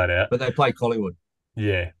 just rule that out. But they play Collingwood.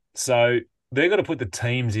 Yeah. So they're going to put the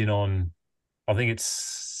teams in on, I think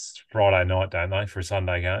it's Friday night, don't they, for a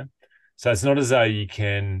Sunday game? So it's not as though you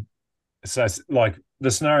can. So it's like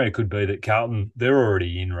the scenario could be that Carlton, they're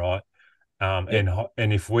already in, right? Yeah.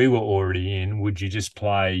 And if we were already in, would you just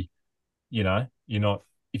play? You're not.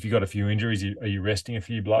 If you got a few injuries, are you resting a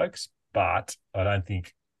few blokes? But I don't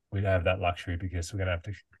think we'd have that luxury because we're going to have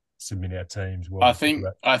to submit our teams. I Well, think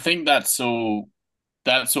I think that's all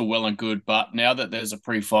well and good, but now that there's a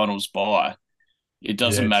pre-finals bye, it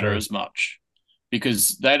doesn't yeah, matter true. as much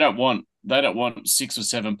because they don't want 6 or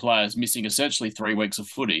 7 players missing essentially 3 weeks of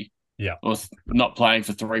footy Yeah, or not playing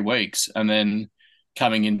for 3 weeks and then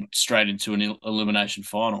coming in straight into an elimination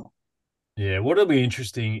final. yeah. What'll be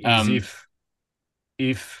interesting is Um,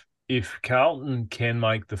 if Carlton can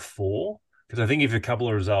make the four, because I think if a couple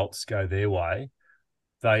of results go their way,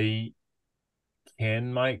 they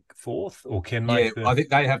can make fourth or can Yeah, make the. I think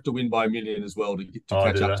they have to win by a million as well to Oh,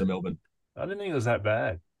 catch do up they? to Melbourne. I didn't think it was that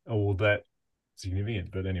bad or that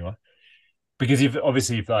significant, but anyway, because if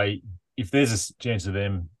there's a chance of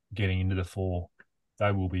them getting into the four,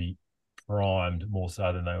 they will be primed more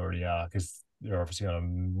so than they already are because they're obviously on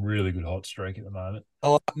a really good hot streak at the moment.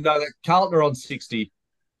 Oh no, Carlton are on 60.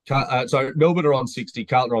 So Melbourne are on 60.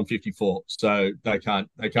 Carlton are on 54. So they can't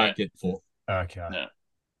yeah, get fourth. Okay. no.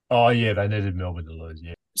 Oh yeah, they needed Melbourne to lose.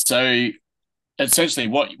 Yeah. So essentially,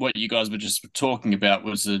 what you guys were just talking about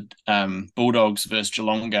was the Bulldogs versus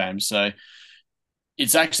Geelong game. So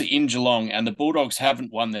it's actually in Geelong, and the Bulldogs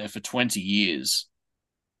haven't won there for 20 years.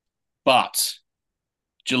 But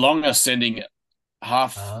Geelong are sending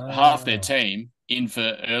half their Ah. team in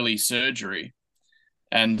for early surgery,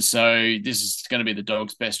 and so this is going to be the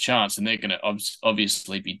Dogs' best chance, and they're going to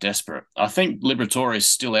obviously be desperate. I think Liberatore is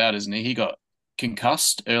still out, isn't he? He got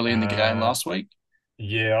concussed early in the game Uh, last week.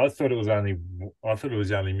 yeah, I thought it was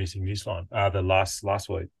only missing this one, the last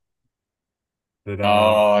week. But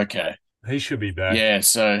Oh, okay. he should be back. Yeah,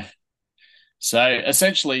 so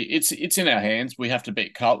essentially, it's in our hands. We have to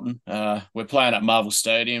beat Carlton. We're playing at Marvel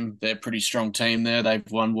Stadium. They're a pretty strong team there. They've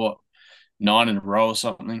won what 9 in a row or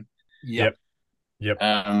something. Yep. Yep.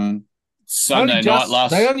 Yep. Sunday night They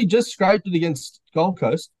last. only just scraped it against Gold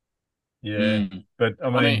Coast. Yeah. Mm, But I I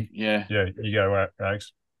mean, mean, yeah, yeah, you go,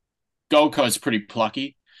 Alex. Gold Coast pretty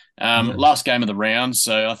plucky. Yeah. Last game of the round,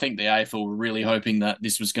 so I think the AFL were really hoping that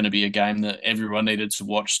this was going to be a game that everyone needed to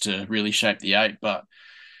watch to really shape the eight. But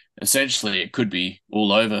essentially, it could be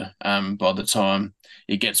all over by the time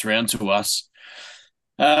it gets round to us.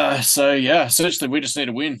 So yeah, essentially, we just need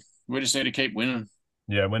to win. We just need to keep winning.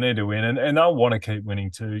 Yeah, we need to win, and they'll want to keep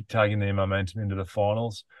winning too, taking their momentum into the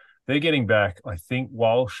finals. They're getting back, I think,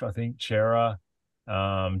 Walsh, I think Chera,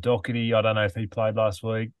 Doherty. I don't know if he played last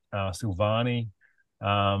week. Silvani,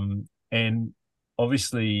 And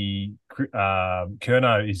obviously,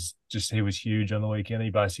 Curnow he was huge on the weekend. He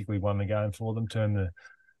basically won the game for them, turned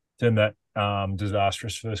that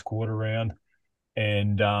disastrous first quarter around,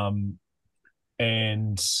 and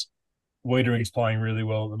Wiedering's playing really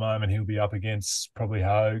well at the moment. He'll be up against probably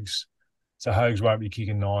Hogues. So Hogues won't be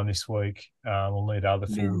kicking 9 this week. We'll need other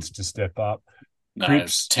forwards to step up. No,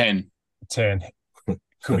 Cripps, 10. 10.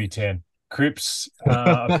 Could be 10. Cripps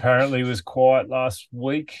apparently was quiet last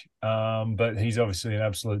week, but he's obviously an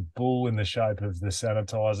absolute bull in the shape of the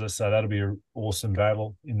sanitizer. So that'll be an awesome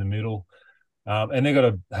battle in the middle. And they've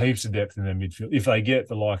got heaps of depth in their midfield. If they get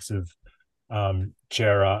the likes of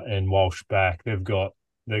Chera and Walsh back, they've got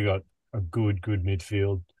a good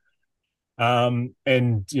midfield.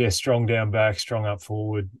 And yeah, strong down back, strong up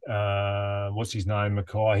forward. What's his name?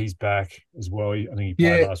 Mackay, he's back as well. I think he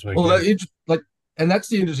played last week. Well, and that's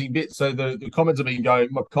the interesting bit. So the comments have been going,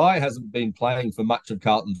 Mackay hasn't been playing for much of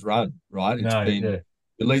Carlton's run, right? You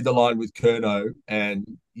lead the line with Curnow, and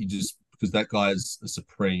because that guy is a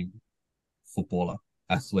supreme footballer,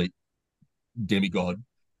 athlete, demigod.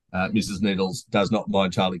 Mrs. Needles does not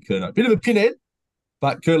mind Charlie Curnow. Bit of a pinhead,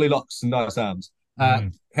 but curly locks and nice arms.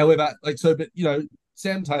 However,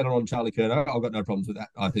 Sam Taylor on Charlie Curnow, I've got no problems with that.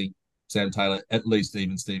 I think Sam Taylor, at least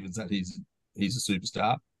even Stevens, that he's a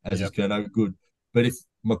superstar, as is Curnow, good. But if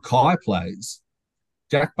Mackay plays,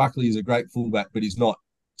 Jack Buckley is a great fullback, but he's not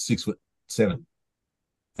 6'7".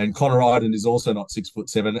 And Connor Iden is also not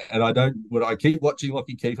 6'7". And I keep watching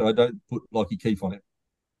Lockie Keefe, and I don't put Lockie Keefe on him.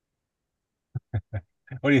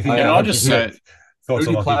 What do you think? I'll just say, thoughts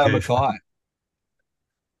on Lockie Keefe? Mackay?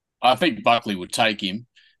 I think Buckley would take him,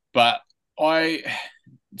 but Needles.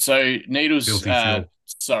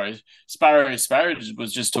 Sparrow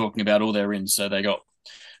was just talking about all their ins. So they got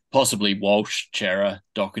possibly Walsh, Chera,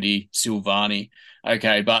 Doherty, Silvani.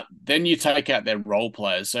 Okay, but then you take out their role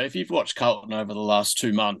players. So if you've watched Carlton over the last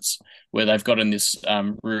 2 months, where they've got in this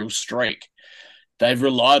real streak, they've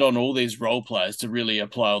relied on all these role players to really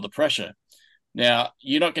apply all the pressure. Now,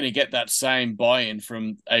 you're not going to get that same buy-in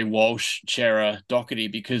from a Walsh, Chera, Doherty,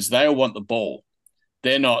 because they all want the ball.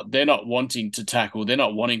 They're not wanting to tackle. They're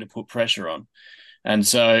not wanting to put pressure on. And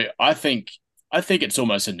so I think it's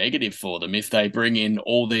almost a negative for them if they bring in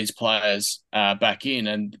all these players back in,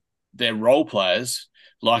 and their role players,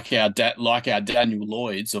 like our Daniel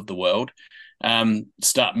Lloyds of the world,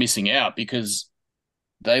 start missing out because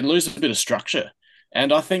they lose a bit of structure.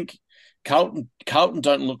 And I think Carlton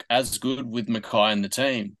don't look as good with Mackay in the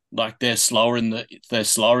team. Like they're slower in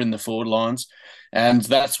the forward lines, and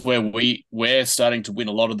that's where we're starting to win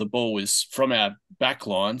a lot of the ball is from our back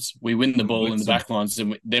lines. We win the ball in the back lines,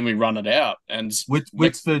 and then we run it out. And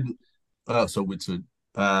Whitfield,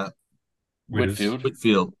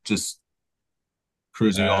 just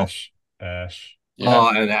cruising off. Ash. Yeah. Oh,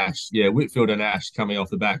 and Ash. Yeah, Whitfield and Ash coming off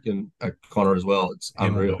the back, and Connor as well. It's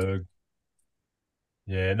unreal. Himmelberg.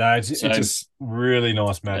 Yeah, no, it's just really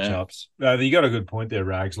nice matchups. Yeah. You got a good point there,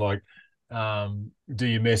 Rags. Like, do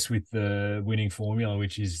you mess with the winning formula,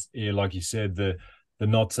 which is, like you said, the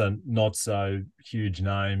not so huge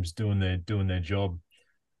names doing their job,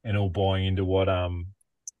 and all buying into what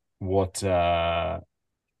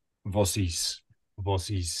Vossi's.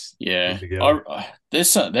 Yeah,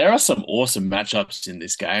 there are some awesome matchups in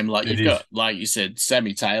this game. Like you've got, like you said,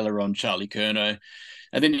 Sammy Taylor on Charlie Curnow.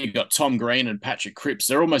 And then you've got Tom Green and Patrick Cripps.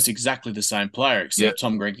 They're almost exactly the same player, except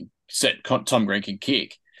Tom Green can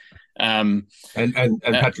kick. And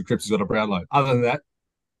Patrick Cripps has got a Brownlow. Other than that,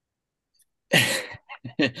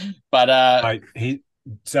 but he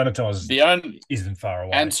sanitizes isn't far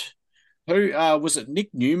away. And who was it? Nick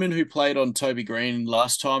Newman who played on Toby Green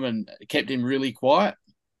last time and kept him really quiet.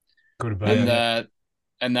 Could have been.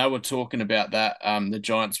 And they were talking about that. The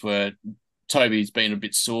Giants were. Toby's been a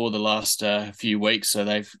bit sore the last few weeks, so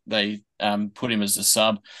they put him as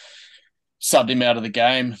a subbed him out of the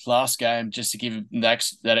game last game just to give him that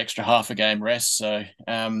extra half a game rest. So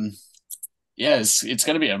it's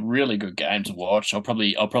going to be a really good game to watch. I'll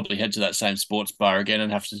probably head to that same sports bar again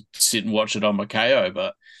and have to sit and watch it on my KO,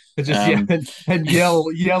 but and yell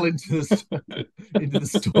into the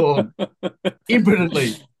storm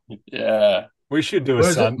impotently. Yeah, we should do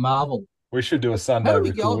Marvel. We should do a Sunday How do we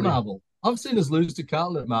recording. Go at Marvel? I've seen us lose to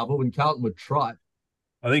Carlton at Marvel when Carlton would try.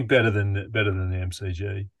 I think better than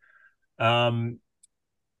the MCG.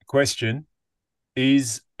 Question: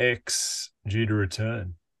 is X due to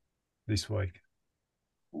return this week?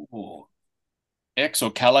 Ooh. X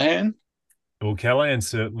or Callahan? Well, Callahan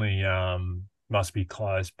certainly must be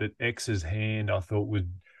close, but X's hand I thought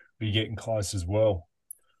would be getting close as well.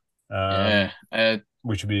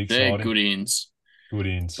 Which would be exciting. They're good ins. Good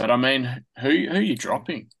ins. But I mean, who are you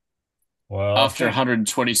dropping? Well, I after a think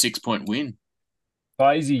 126-point win.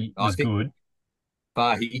 Fazy I was think good.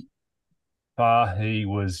 Fahy. He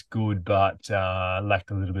was good, but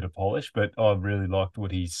lacked a little bit of polish. But I really liked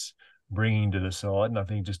what he's bringing to the side, and I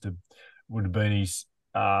think would have been his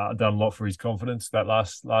done a lot for his confidence that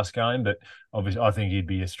last game. But obviously, I think he'd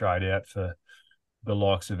be a straight out for the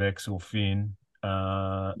likes of X or Finn.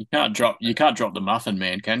 You can't drop the muffin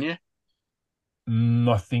man, can you?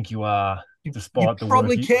 I think you are, You despite the work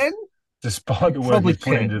probably can. despite You the work probably he's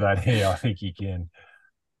put into can. that hair. I think he can.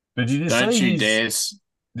 But did you Don't see you his? dare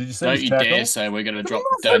Did you see don't his you dare tackle? say we're going to The drop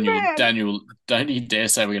Muffin Daniel Man. Daniel don't you dare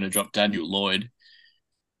say we're going to drop Daniel Lloyd.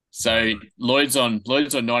 So No. Lloyd's on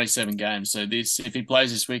 97 games. So if he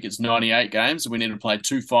plays this week, it's 98 games, and we need to play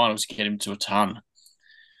 2 finals to get him to a ton.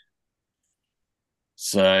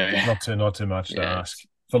 So Not too much to yeah, ask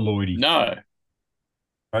for Lloydie. no,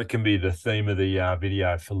 That can be the theme of the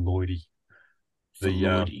video for Lloydie. for The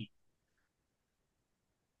Lloydie.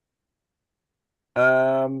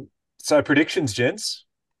 So predictions, gents.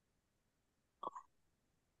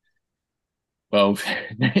 Well,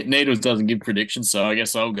 Needles doesn't give predictions, so I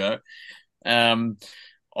guess I'll go. Um,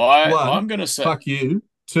 I One, I'm gonna say fuck you.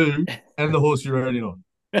 Two, and the horse you're riding on.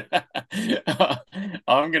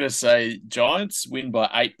 I'm gonna say Giants win by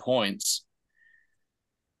 8 points.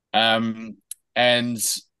 Um, and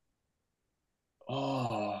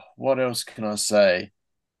what else can I say?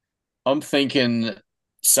 I'm thinking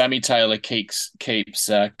Sammy Taylor keeps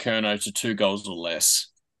Kerno to 2 goals or less.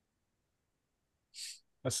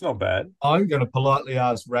 That's not bad. I'm going to politely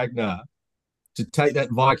ask Ragnar to take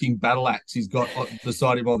that Viking battle axe he's got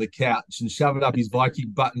beside him on the couch and shove it up his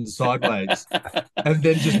Viking button sideways, and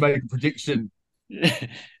then just make a prediction.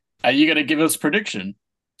 Are you going to give us a prediction?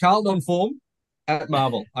 Carlton on form at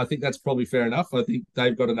Marvel. I think that's probably fair enough. I think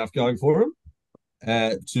they've got enough going for them.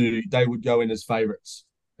 They would go in as favourites,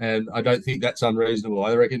 and I don't think that's unreasonable.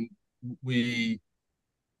 I reckon we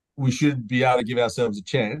should be able to give ourselves a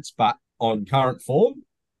chance, but on current form,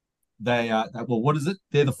 they are. Well, what is it?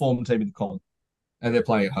 They're the form team in the column, and they're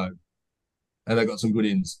playing at home, and they've got some good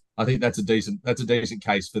ins. I think that's a decent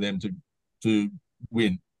case for them to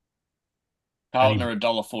win. Carlton are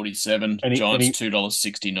 $1.47, Giants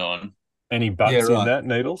 $2.69. Any buts Yeah, right. in that,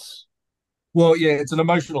 Needles? Well, yeah, it's an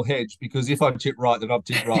emotional hedge because if I tip right, then I've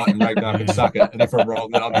tipped right, and Ragnar can suck it, and if I'm wrong,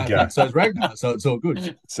 then I'm happy, and so is Ragnar. So it's all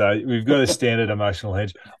good. So we've got a standard emotional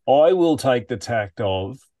hedge. I will take the tact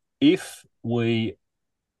of if we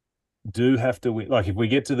do have to win, like if we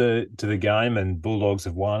get to the game and Bulldogs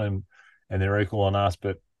have won and they're equal on us,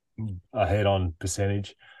 but ahead on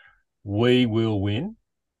percentage, we will win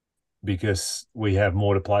because we have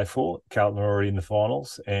more to play for. Carlton are already in the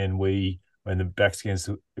finals, and when the backs against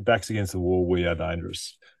the wall, we are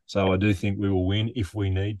dangerous. So I do think we will win if we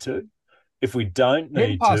need to. If we don't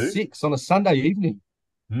need 6 on a Sunday evening.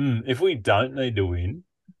 If we don't need to win,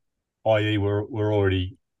 i.e., we're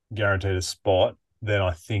already guaranteed a spot, then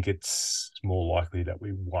I think it's more likely that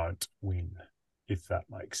we won't win, if that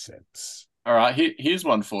makes sense. All right, here's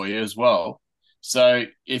one for you as well. So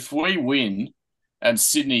if we win and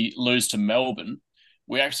Sydney lose to Melbourne,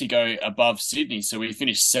 we actually go above Sydney, so we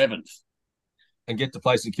finish 7th. And get to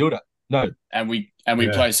play St Kilda. No. And we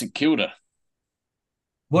play St Kilda.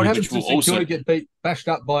 What happens if St Kilda get bashed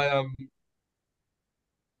up by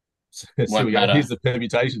Won't matter. Here's the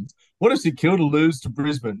permutations. What if St Kilda lose to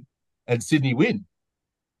Brisbane and Sydney win?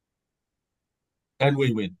 And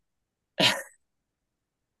we win.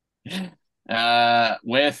 We're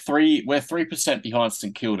 3% behind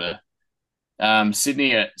St Kilda.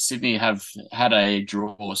 Sydney have had a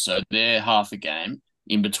draw, so they're half a game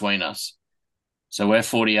in between us. So we're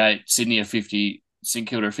 48, Sydney are 50, St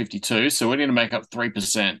Kilda are 52. So we're going to make up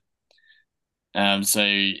 3%. So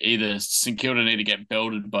either St Kilda need to get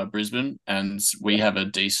belted by Brisbane, and we have a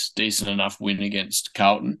decent enough win against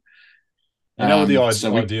Carlton. You know what the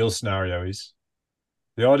ideal scenario is?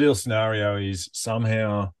 The ideal scenario is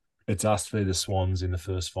somehow it's us v the Swans in the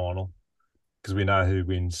first final because we know who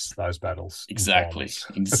wins those battles. Exactly.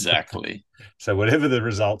 So whatever the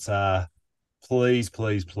results are, please,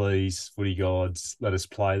 footy gods, let us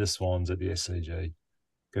play the Swans at the SCG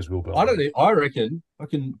because we'll be. I reckon I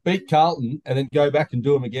can beat Carlton and then go back and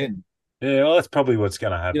do them again. Yeah, well, that's probably what's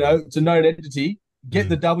going to happen. It's a known entity. Get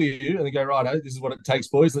the W and then go, righto, this is what it takes,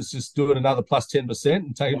 boys. Let's just do it another plus 10%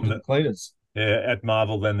 and take them to the cleaners. Yeah, at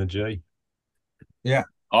Marvel, then the G. Yeah.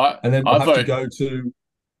 And then we'll have to go to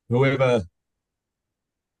whoever.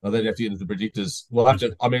 Well, then you have to get into the predictors. We'll have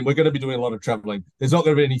to. I mean, we're going to be doing a lot of travelling. There's not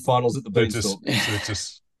going to be any finals at the Beanstalk.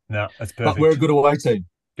 No, that's perfect. But we're a good away team.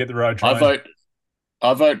 Get the road train.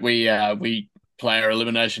 I vote we play our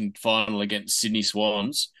elimination final against Sydney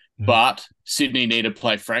Swans. but Sydney need to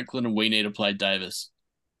play Franklin and we need to play Davis.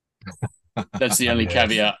 That's the only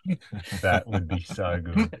caveat. That would be so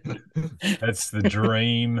good. That's the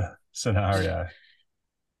dream scenario.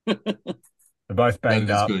 They're both banged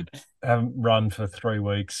up. Good. Haven't run for 3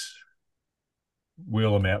 weeks.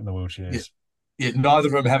 Wheel them out in the wheelchairs. Yeah, neither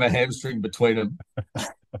of them have a hamstring between them.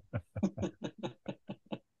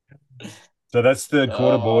 So that's third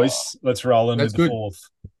quarter, boys. Let's roll into the fourth.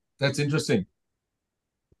 That's interesting.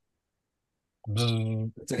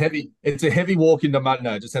 It's a heavy walk into Monday.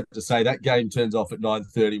 I just have to say that game turns off at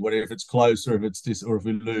 9:30. Whatever, if it's close or if it's this or if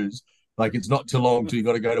we lose, like it's not too long till you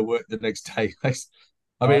got to go to work the next day.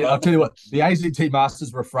 I mean, I'll tell you what, the AZT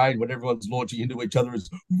Masters refrain when everyone's launching into each other is,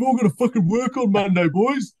 "We've all got to fucking work on Monday,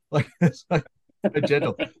 boys." Like it's like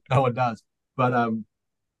gentle. No one does, but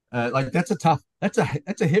like that's a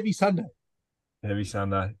heavy Sunday. Heavy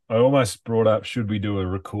Sunday. I almost brought up, should we do a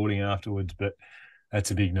recording afterwards, but that's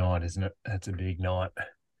a big night, isn't it? That's a big night.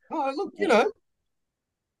 Oh, look, you know.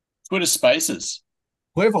 Twitter Spaces.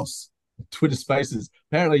 Huevos. Twitter Spaces.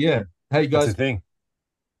 Apparently, yeah. Hey, guys. That's a thing.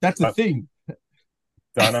 That's a thing.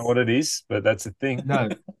 Don't know what it is, but that's a thing. No.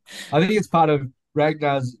 I think it's part of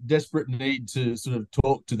Ragnar's desperate need to sort of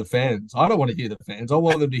talk to the fans. I don't want to hear the fans. I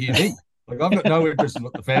want them to hear me. Like, I've got no interest in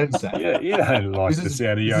what the fans say. Yeah, you don't like the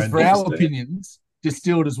sound of your own. This is for our opinions,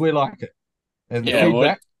 distilled as we like it. And the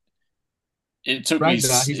feedback. It took me.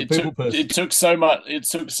 It took so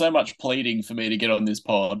much pleading for me to get on this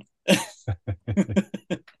pod.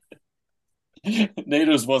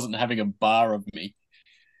 Needles wasn't having a bar of me.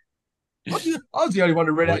 I was the only one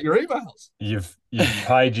who read out your emails. You've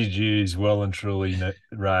paid your dues well and truly,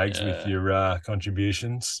 Rags, with your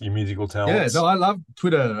contributions, your musical talents. Yeah, no, I love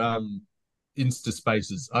Twitter Insta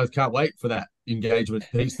Spaces. I can't wait for that engagement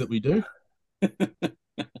piece that we do.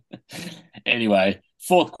 Anyway,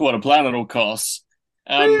 fourth quarter plan at all costs.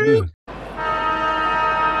 What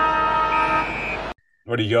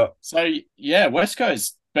do you got? So, yeah, West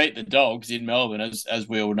Coast beat the Dogs in Melbourne, as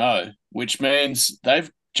we all know, which means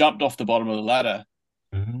they've jumped off the bottom of the ladder.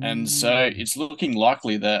 And so it's looking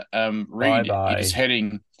likely that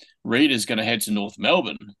Reed is going to head to North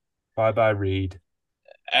Melbourne. Bye-bye, Reed.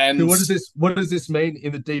 And so what does this mean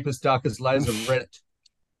in the deepest, darkest layers of Reddit?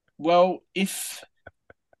 Well, if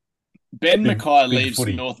Ben Mackay leaves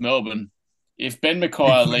North Melbourne,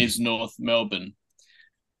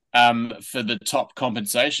 for the top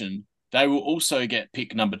compensation, they will also get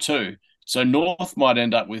pick number 2. So North might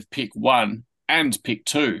end up with pick 1 and pick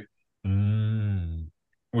 2.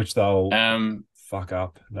 Which they'll fuck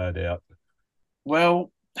up, no doubt.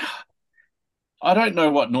 Well, I don't know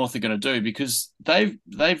what North are going to do because they've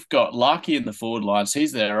got Larky in the forward lines.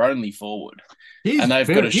 He's their only forward. He's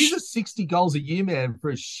a 60 goals a year man for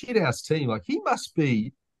a shit house team. Like, he must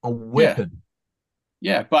be a weapon.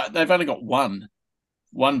 Yeah, but they've only got one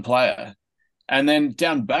player. And then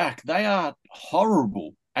down back, they are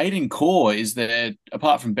horrible. Aiden Core is their,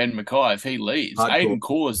 apart from Ben Mackay, if he leaves, Aiden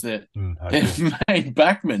Core is their main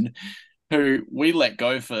backman, who we let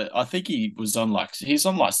go for, I think he's on like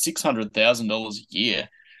 $600,000 a year.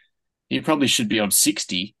 He probably should be on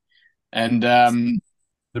 60. And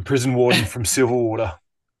the prison warden from Silverwater.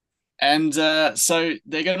 And so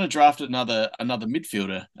they're going to draft another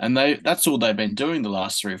midfielder, and that's all they've been doing the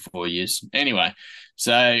last 3 or 4 years. Anyway,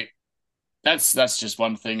 so that's just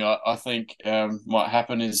one thing I think might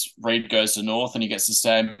happen is Reed goes to North and he gets to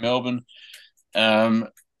stay in Melbourne. And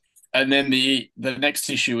then the next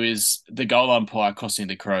issue is the goal umpire costing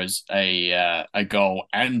the Crows a goal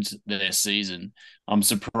and their season. I'm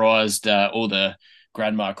surprised all the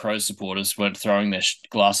Grandma Crows supporters weren't throwing their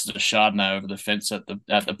glasses of Chardonnay over the fence at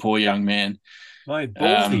the poor young man. Mate,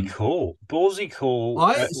 ballsy call. He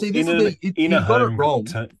got it wrong.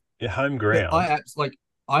 Home ground.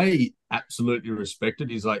 I absolutely respect it.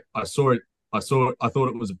 He's like, I saw it. I thought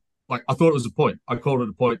it was a point. I called it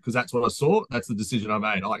a point because that's what I saw. That's the decision I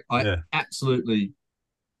made. I absolutely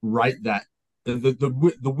rate that.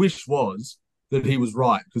 The wish was that he was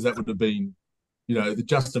right because that would have been, the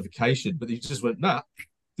justification. But he just went, nah,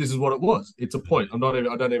 this is what it was. It's a point. I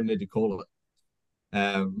don't even need to call it.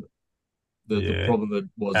 The problem that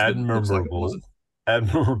was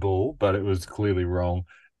admirable, but it was clearly wrong.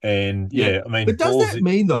 And I mean, but does that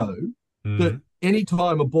mean though that any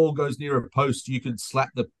time a ball goes near a post, you can slap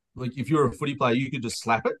if you're a footy player, you could just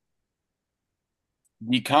slap it?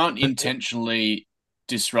 You can't intentionally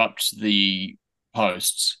disrupt the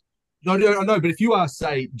posts. No, but if you are,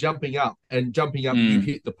 say, jumping up, you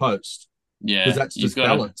hit the post. Yeah, because that's just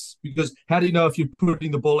balance. Because how do you know if you're putting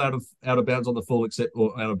the ball out of bounds on the full,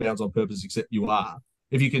 or out of bounds on purpose? Except you are,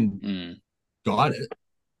 if you can guide it.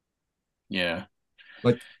 Yeah,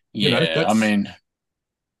 Yeah, I mean,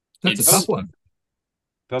 that's a it's tough one.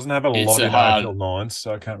 Doesn't have a it's lot a in hard AFL nines,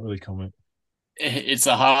 so I can't really comment. it's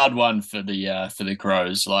a hard one for the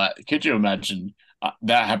Crows. Like, could you imagine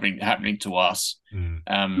that happening to us?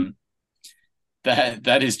 Mm.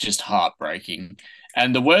 That is just heartbreaking.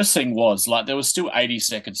 And the worst thing was, like, there was still 80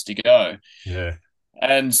 seconds to go. Yeah.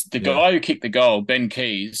 And the guy who kicked the goal, Ben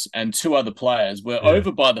Keys, and two other players were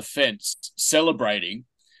over by the fence celebrating.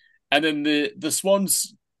 And then the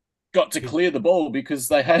Swans got to clear the ball because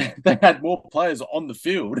they had more players on the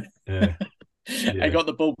field. Yeah. And got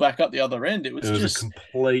the ball back up the other end. It was a just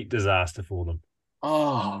complete disaster for them.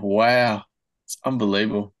 oh wow. It's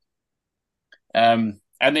unbelievable. And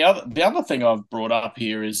the other thing I've brought up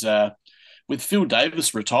here is with Phil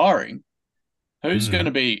Davis retiring, who's going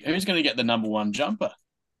to get the number one jumper?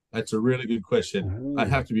 That's a really good question. Ooh. I'd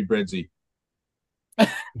have to be Bredsy.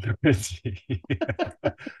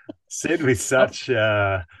 Said with such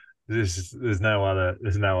there's no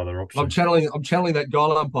other option. I'm channeling that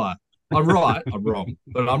goal umpire. I'm right. I'm wrong,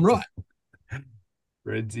 but I'm right.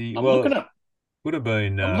 Bredsy. I'm looking at could have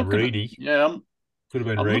been Reedy. Could have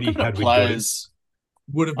been I'm Reedy looking at had we got him. players.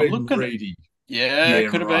 Would have been Reedy. Yeah, it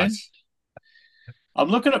could have been. I'm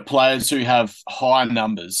looking at players who have high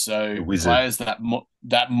numbers, so players that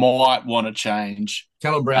might want to change.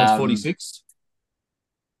 Callum Brown's 46.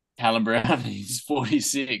 Callum Brown is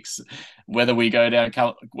 46. Whether we go down,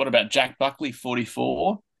 what about Jack Buckley,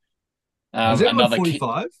 44? Another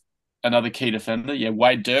 45? Another key defender. Yeah,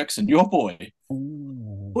 Wade Dirksen, your boy.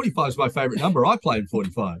 45 is my favourite number. I play in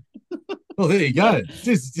 45. Well, there you go.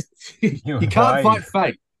 You can't fight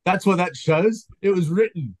fate. That's what that shows. It was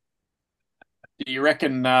written. Do you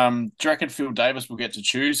reckon Phil Davis will get to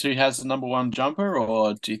choose who has the number one jumper,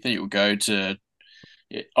 or do you think it will go to?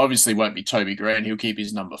 It obviously won't be Toby Green. He'll keep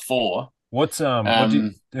his number 4. Have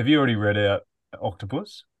you already read out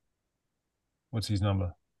Octopus? What's his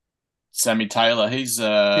number? Sammy Taylor. He's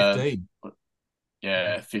 15.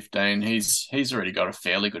 Yeah, 15. He's already got a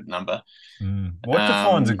fairly good number. What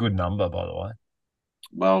defines a good number, by the way?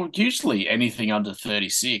 Well, usually anything under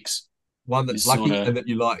 36. One that's lucky and that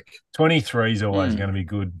you like. 23 is always going to be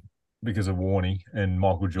good because of Warney and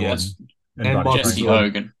Michael Jordan. Yes. And Jesse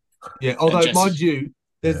Hogan. Yeah, although, mind you,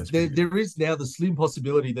 there is now the slim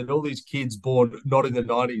possibility that all these kids born not in the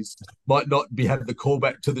 90s might not have the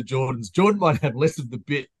callback to the Jordans. Jordan might have less of the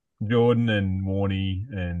bit. Jordan and Warney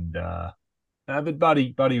and but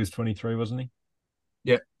Buddy was 23, wasn't he?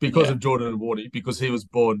 Yeah, because of Jordan and Warney, because he was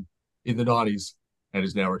born in the 90s and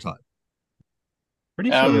is now retired.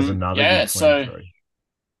 Pretty sure there's another good 23. So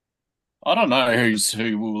I don't know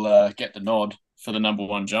who will get the nod for the number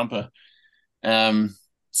one jumper.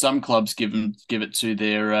 Some clubs give it to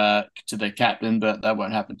their captain, but that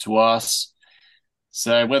won't happen to us.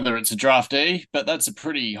 So whether it's a draftee, but that's a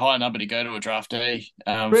pretty high number to go to a draftee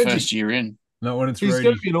first year in. Not when it's He's ready.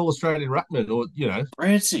 going to be an All-Australian ruckman, or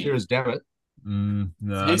Brady. Here is damn it.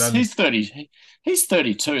 No, he's 30. He's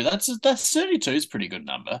 32. That's 32 is a pretty good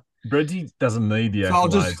number. Brady doesn't need the. So I'll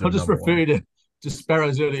just refer you to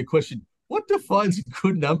Sparrow's earlier question. What defines a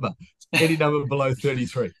good number? Any number below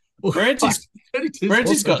 33. Well, Brady's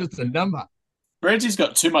got just a number. Brady's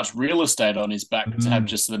got too much real estate on his back to have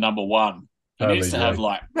just the number one. He needs to have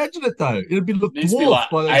Imagine it though. It'd be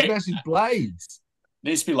dwarfed by those massive blades.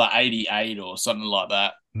 Needs to be like 88 or something like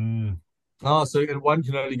that. Oh, so one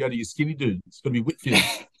can only go to your skinny dude. It's got to be Whitfield.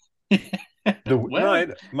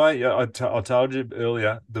 Mate, I told you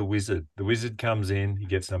earlier, the Wizard. The Wizard comes in, he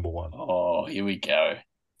gets number one. Oh, here we go.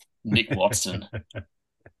 Nick Watson.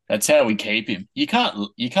 That's how we keep him. You can't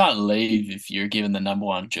leave if you're given the number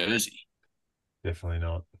one jersey. Definitely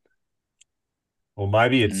not. Or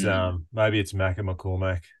maybe it's Macca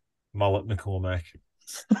McCormack, Mullet McCormack.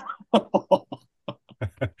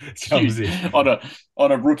 Comes in on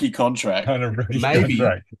a rookie contract. On a rookie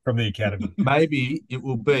contract from the academy. Maybe it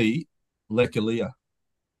will be Lekalia.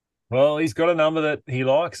 Well, he's got a number that he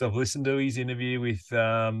likes. I've listened to his interview with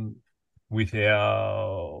our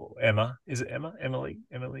Emma. Is it Emma? Emily?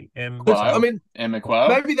 I mean, Emma Quayle.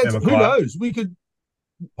 Maybe that's who knows. We could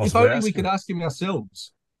possibly if only we could ask him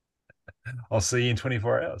ourselves. I'll see you in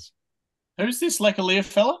 24 hours. Who's this Lekalia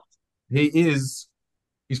fella?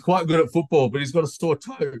 He's quite good at football, but he's got a sore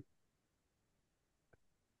toe.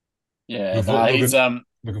 Yeah, he's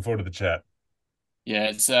looking forward to the chat. Yeah,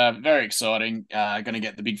 it's very exciting. Going to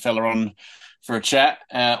get the big fella on for a chat.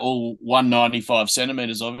 All 195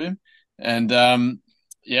 centimeters of him, and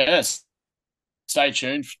yes, stay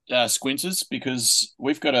tuned, squinters, because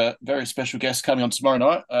we've got a very special guest coming on tomorrow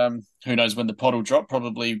night. Who knows when the pod will drop?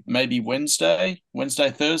 Probably maybe Wednesday,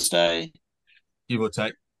 Thursday, give or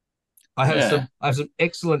take. I have some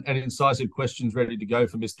excellent and incisive questions ready to go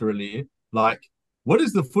for Mr. Alir. Like, what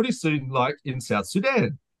is the footy scene like in South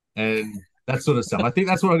Sudan? And that sort of stuff. I think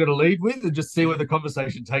that's what I'm going to lead with and just see where the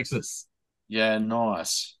conversation takes us. Yeah,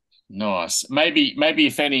 nice. Maybe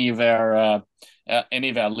if any of our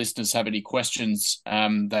listeners have any questions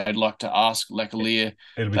they'd like to ask Lecalier,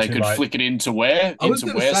 they could flick it into where? I was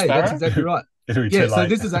going to say, Sparrow? that's exactly right. It'll be too late. So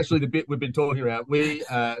this is actually the bit we've been talking about.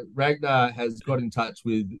 Ragnar has got in touch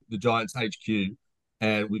with the Giants HQ,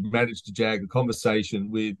 and we've managed to jag a conversation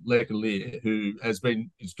with Lecalier, who is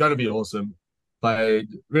going to be awesome. Played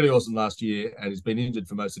really awesome last year and has been injured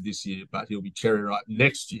for most of this year, but he'll be cherry ripe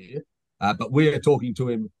next year. But we are talking to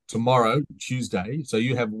him tomorrow, Tuesday. So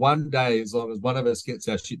you have one day, as long as one of us gets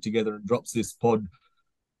our shit together and drops this pod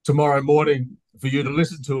tomorrow morning, for you to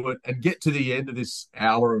listen to it and get to the end of this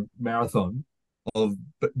hour of marathon of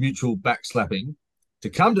mutual backslapping to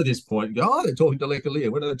come to this point and go, oh, they're talking to Lecalier.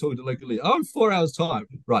 When are they talking to Lecalier? Oh, in 4 hours' time.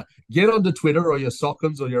 Right. Get onto Twitter or your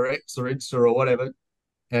Sockums or your X or Insta or whatever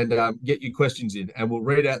and get your questions in. And we'll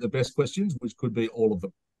read out the best questions, which could be all of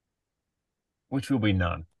them. Which will be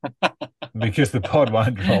none. Because the pod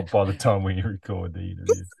won't drop by the time we record the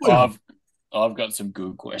interview. I've got some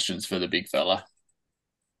good questions for the big fella.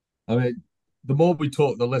 I mean, the more we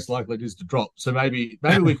talk, the less likely it is to drop. So maybe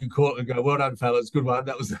we can call it and go, well done, fellas. Good one.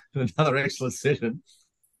 That was another excellent session.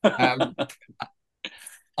 I'm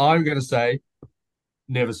going to say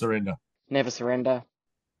never surrender. Never surrender.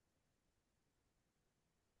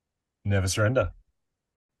 Never surrender.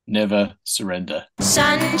 Never surrender.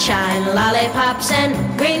 Sunshine, lollipops,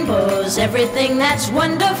 and rainbows. Everything that's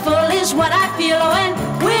wonderful is what I feel when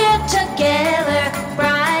we're together.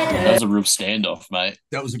 Brighter. That was a real standoff, mate.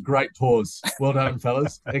 That was a great pause. Well done,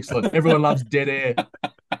 fellas. Excellent. Everyone loves dead air.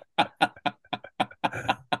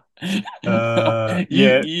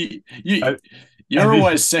 You're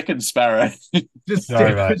always second, Sparrow. just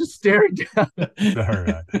staring down.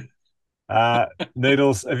 Sorry, mate.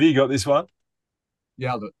 Needles, have you got this one?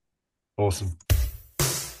 Yeah, awesome.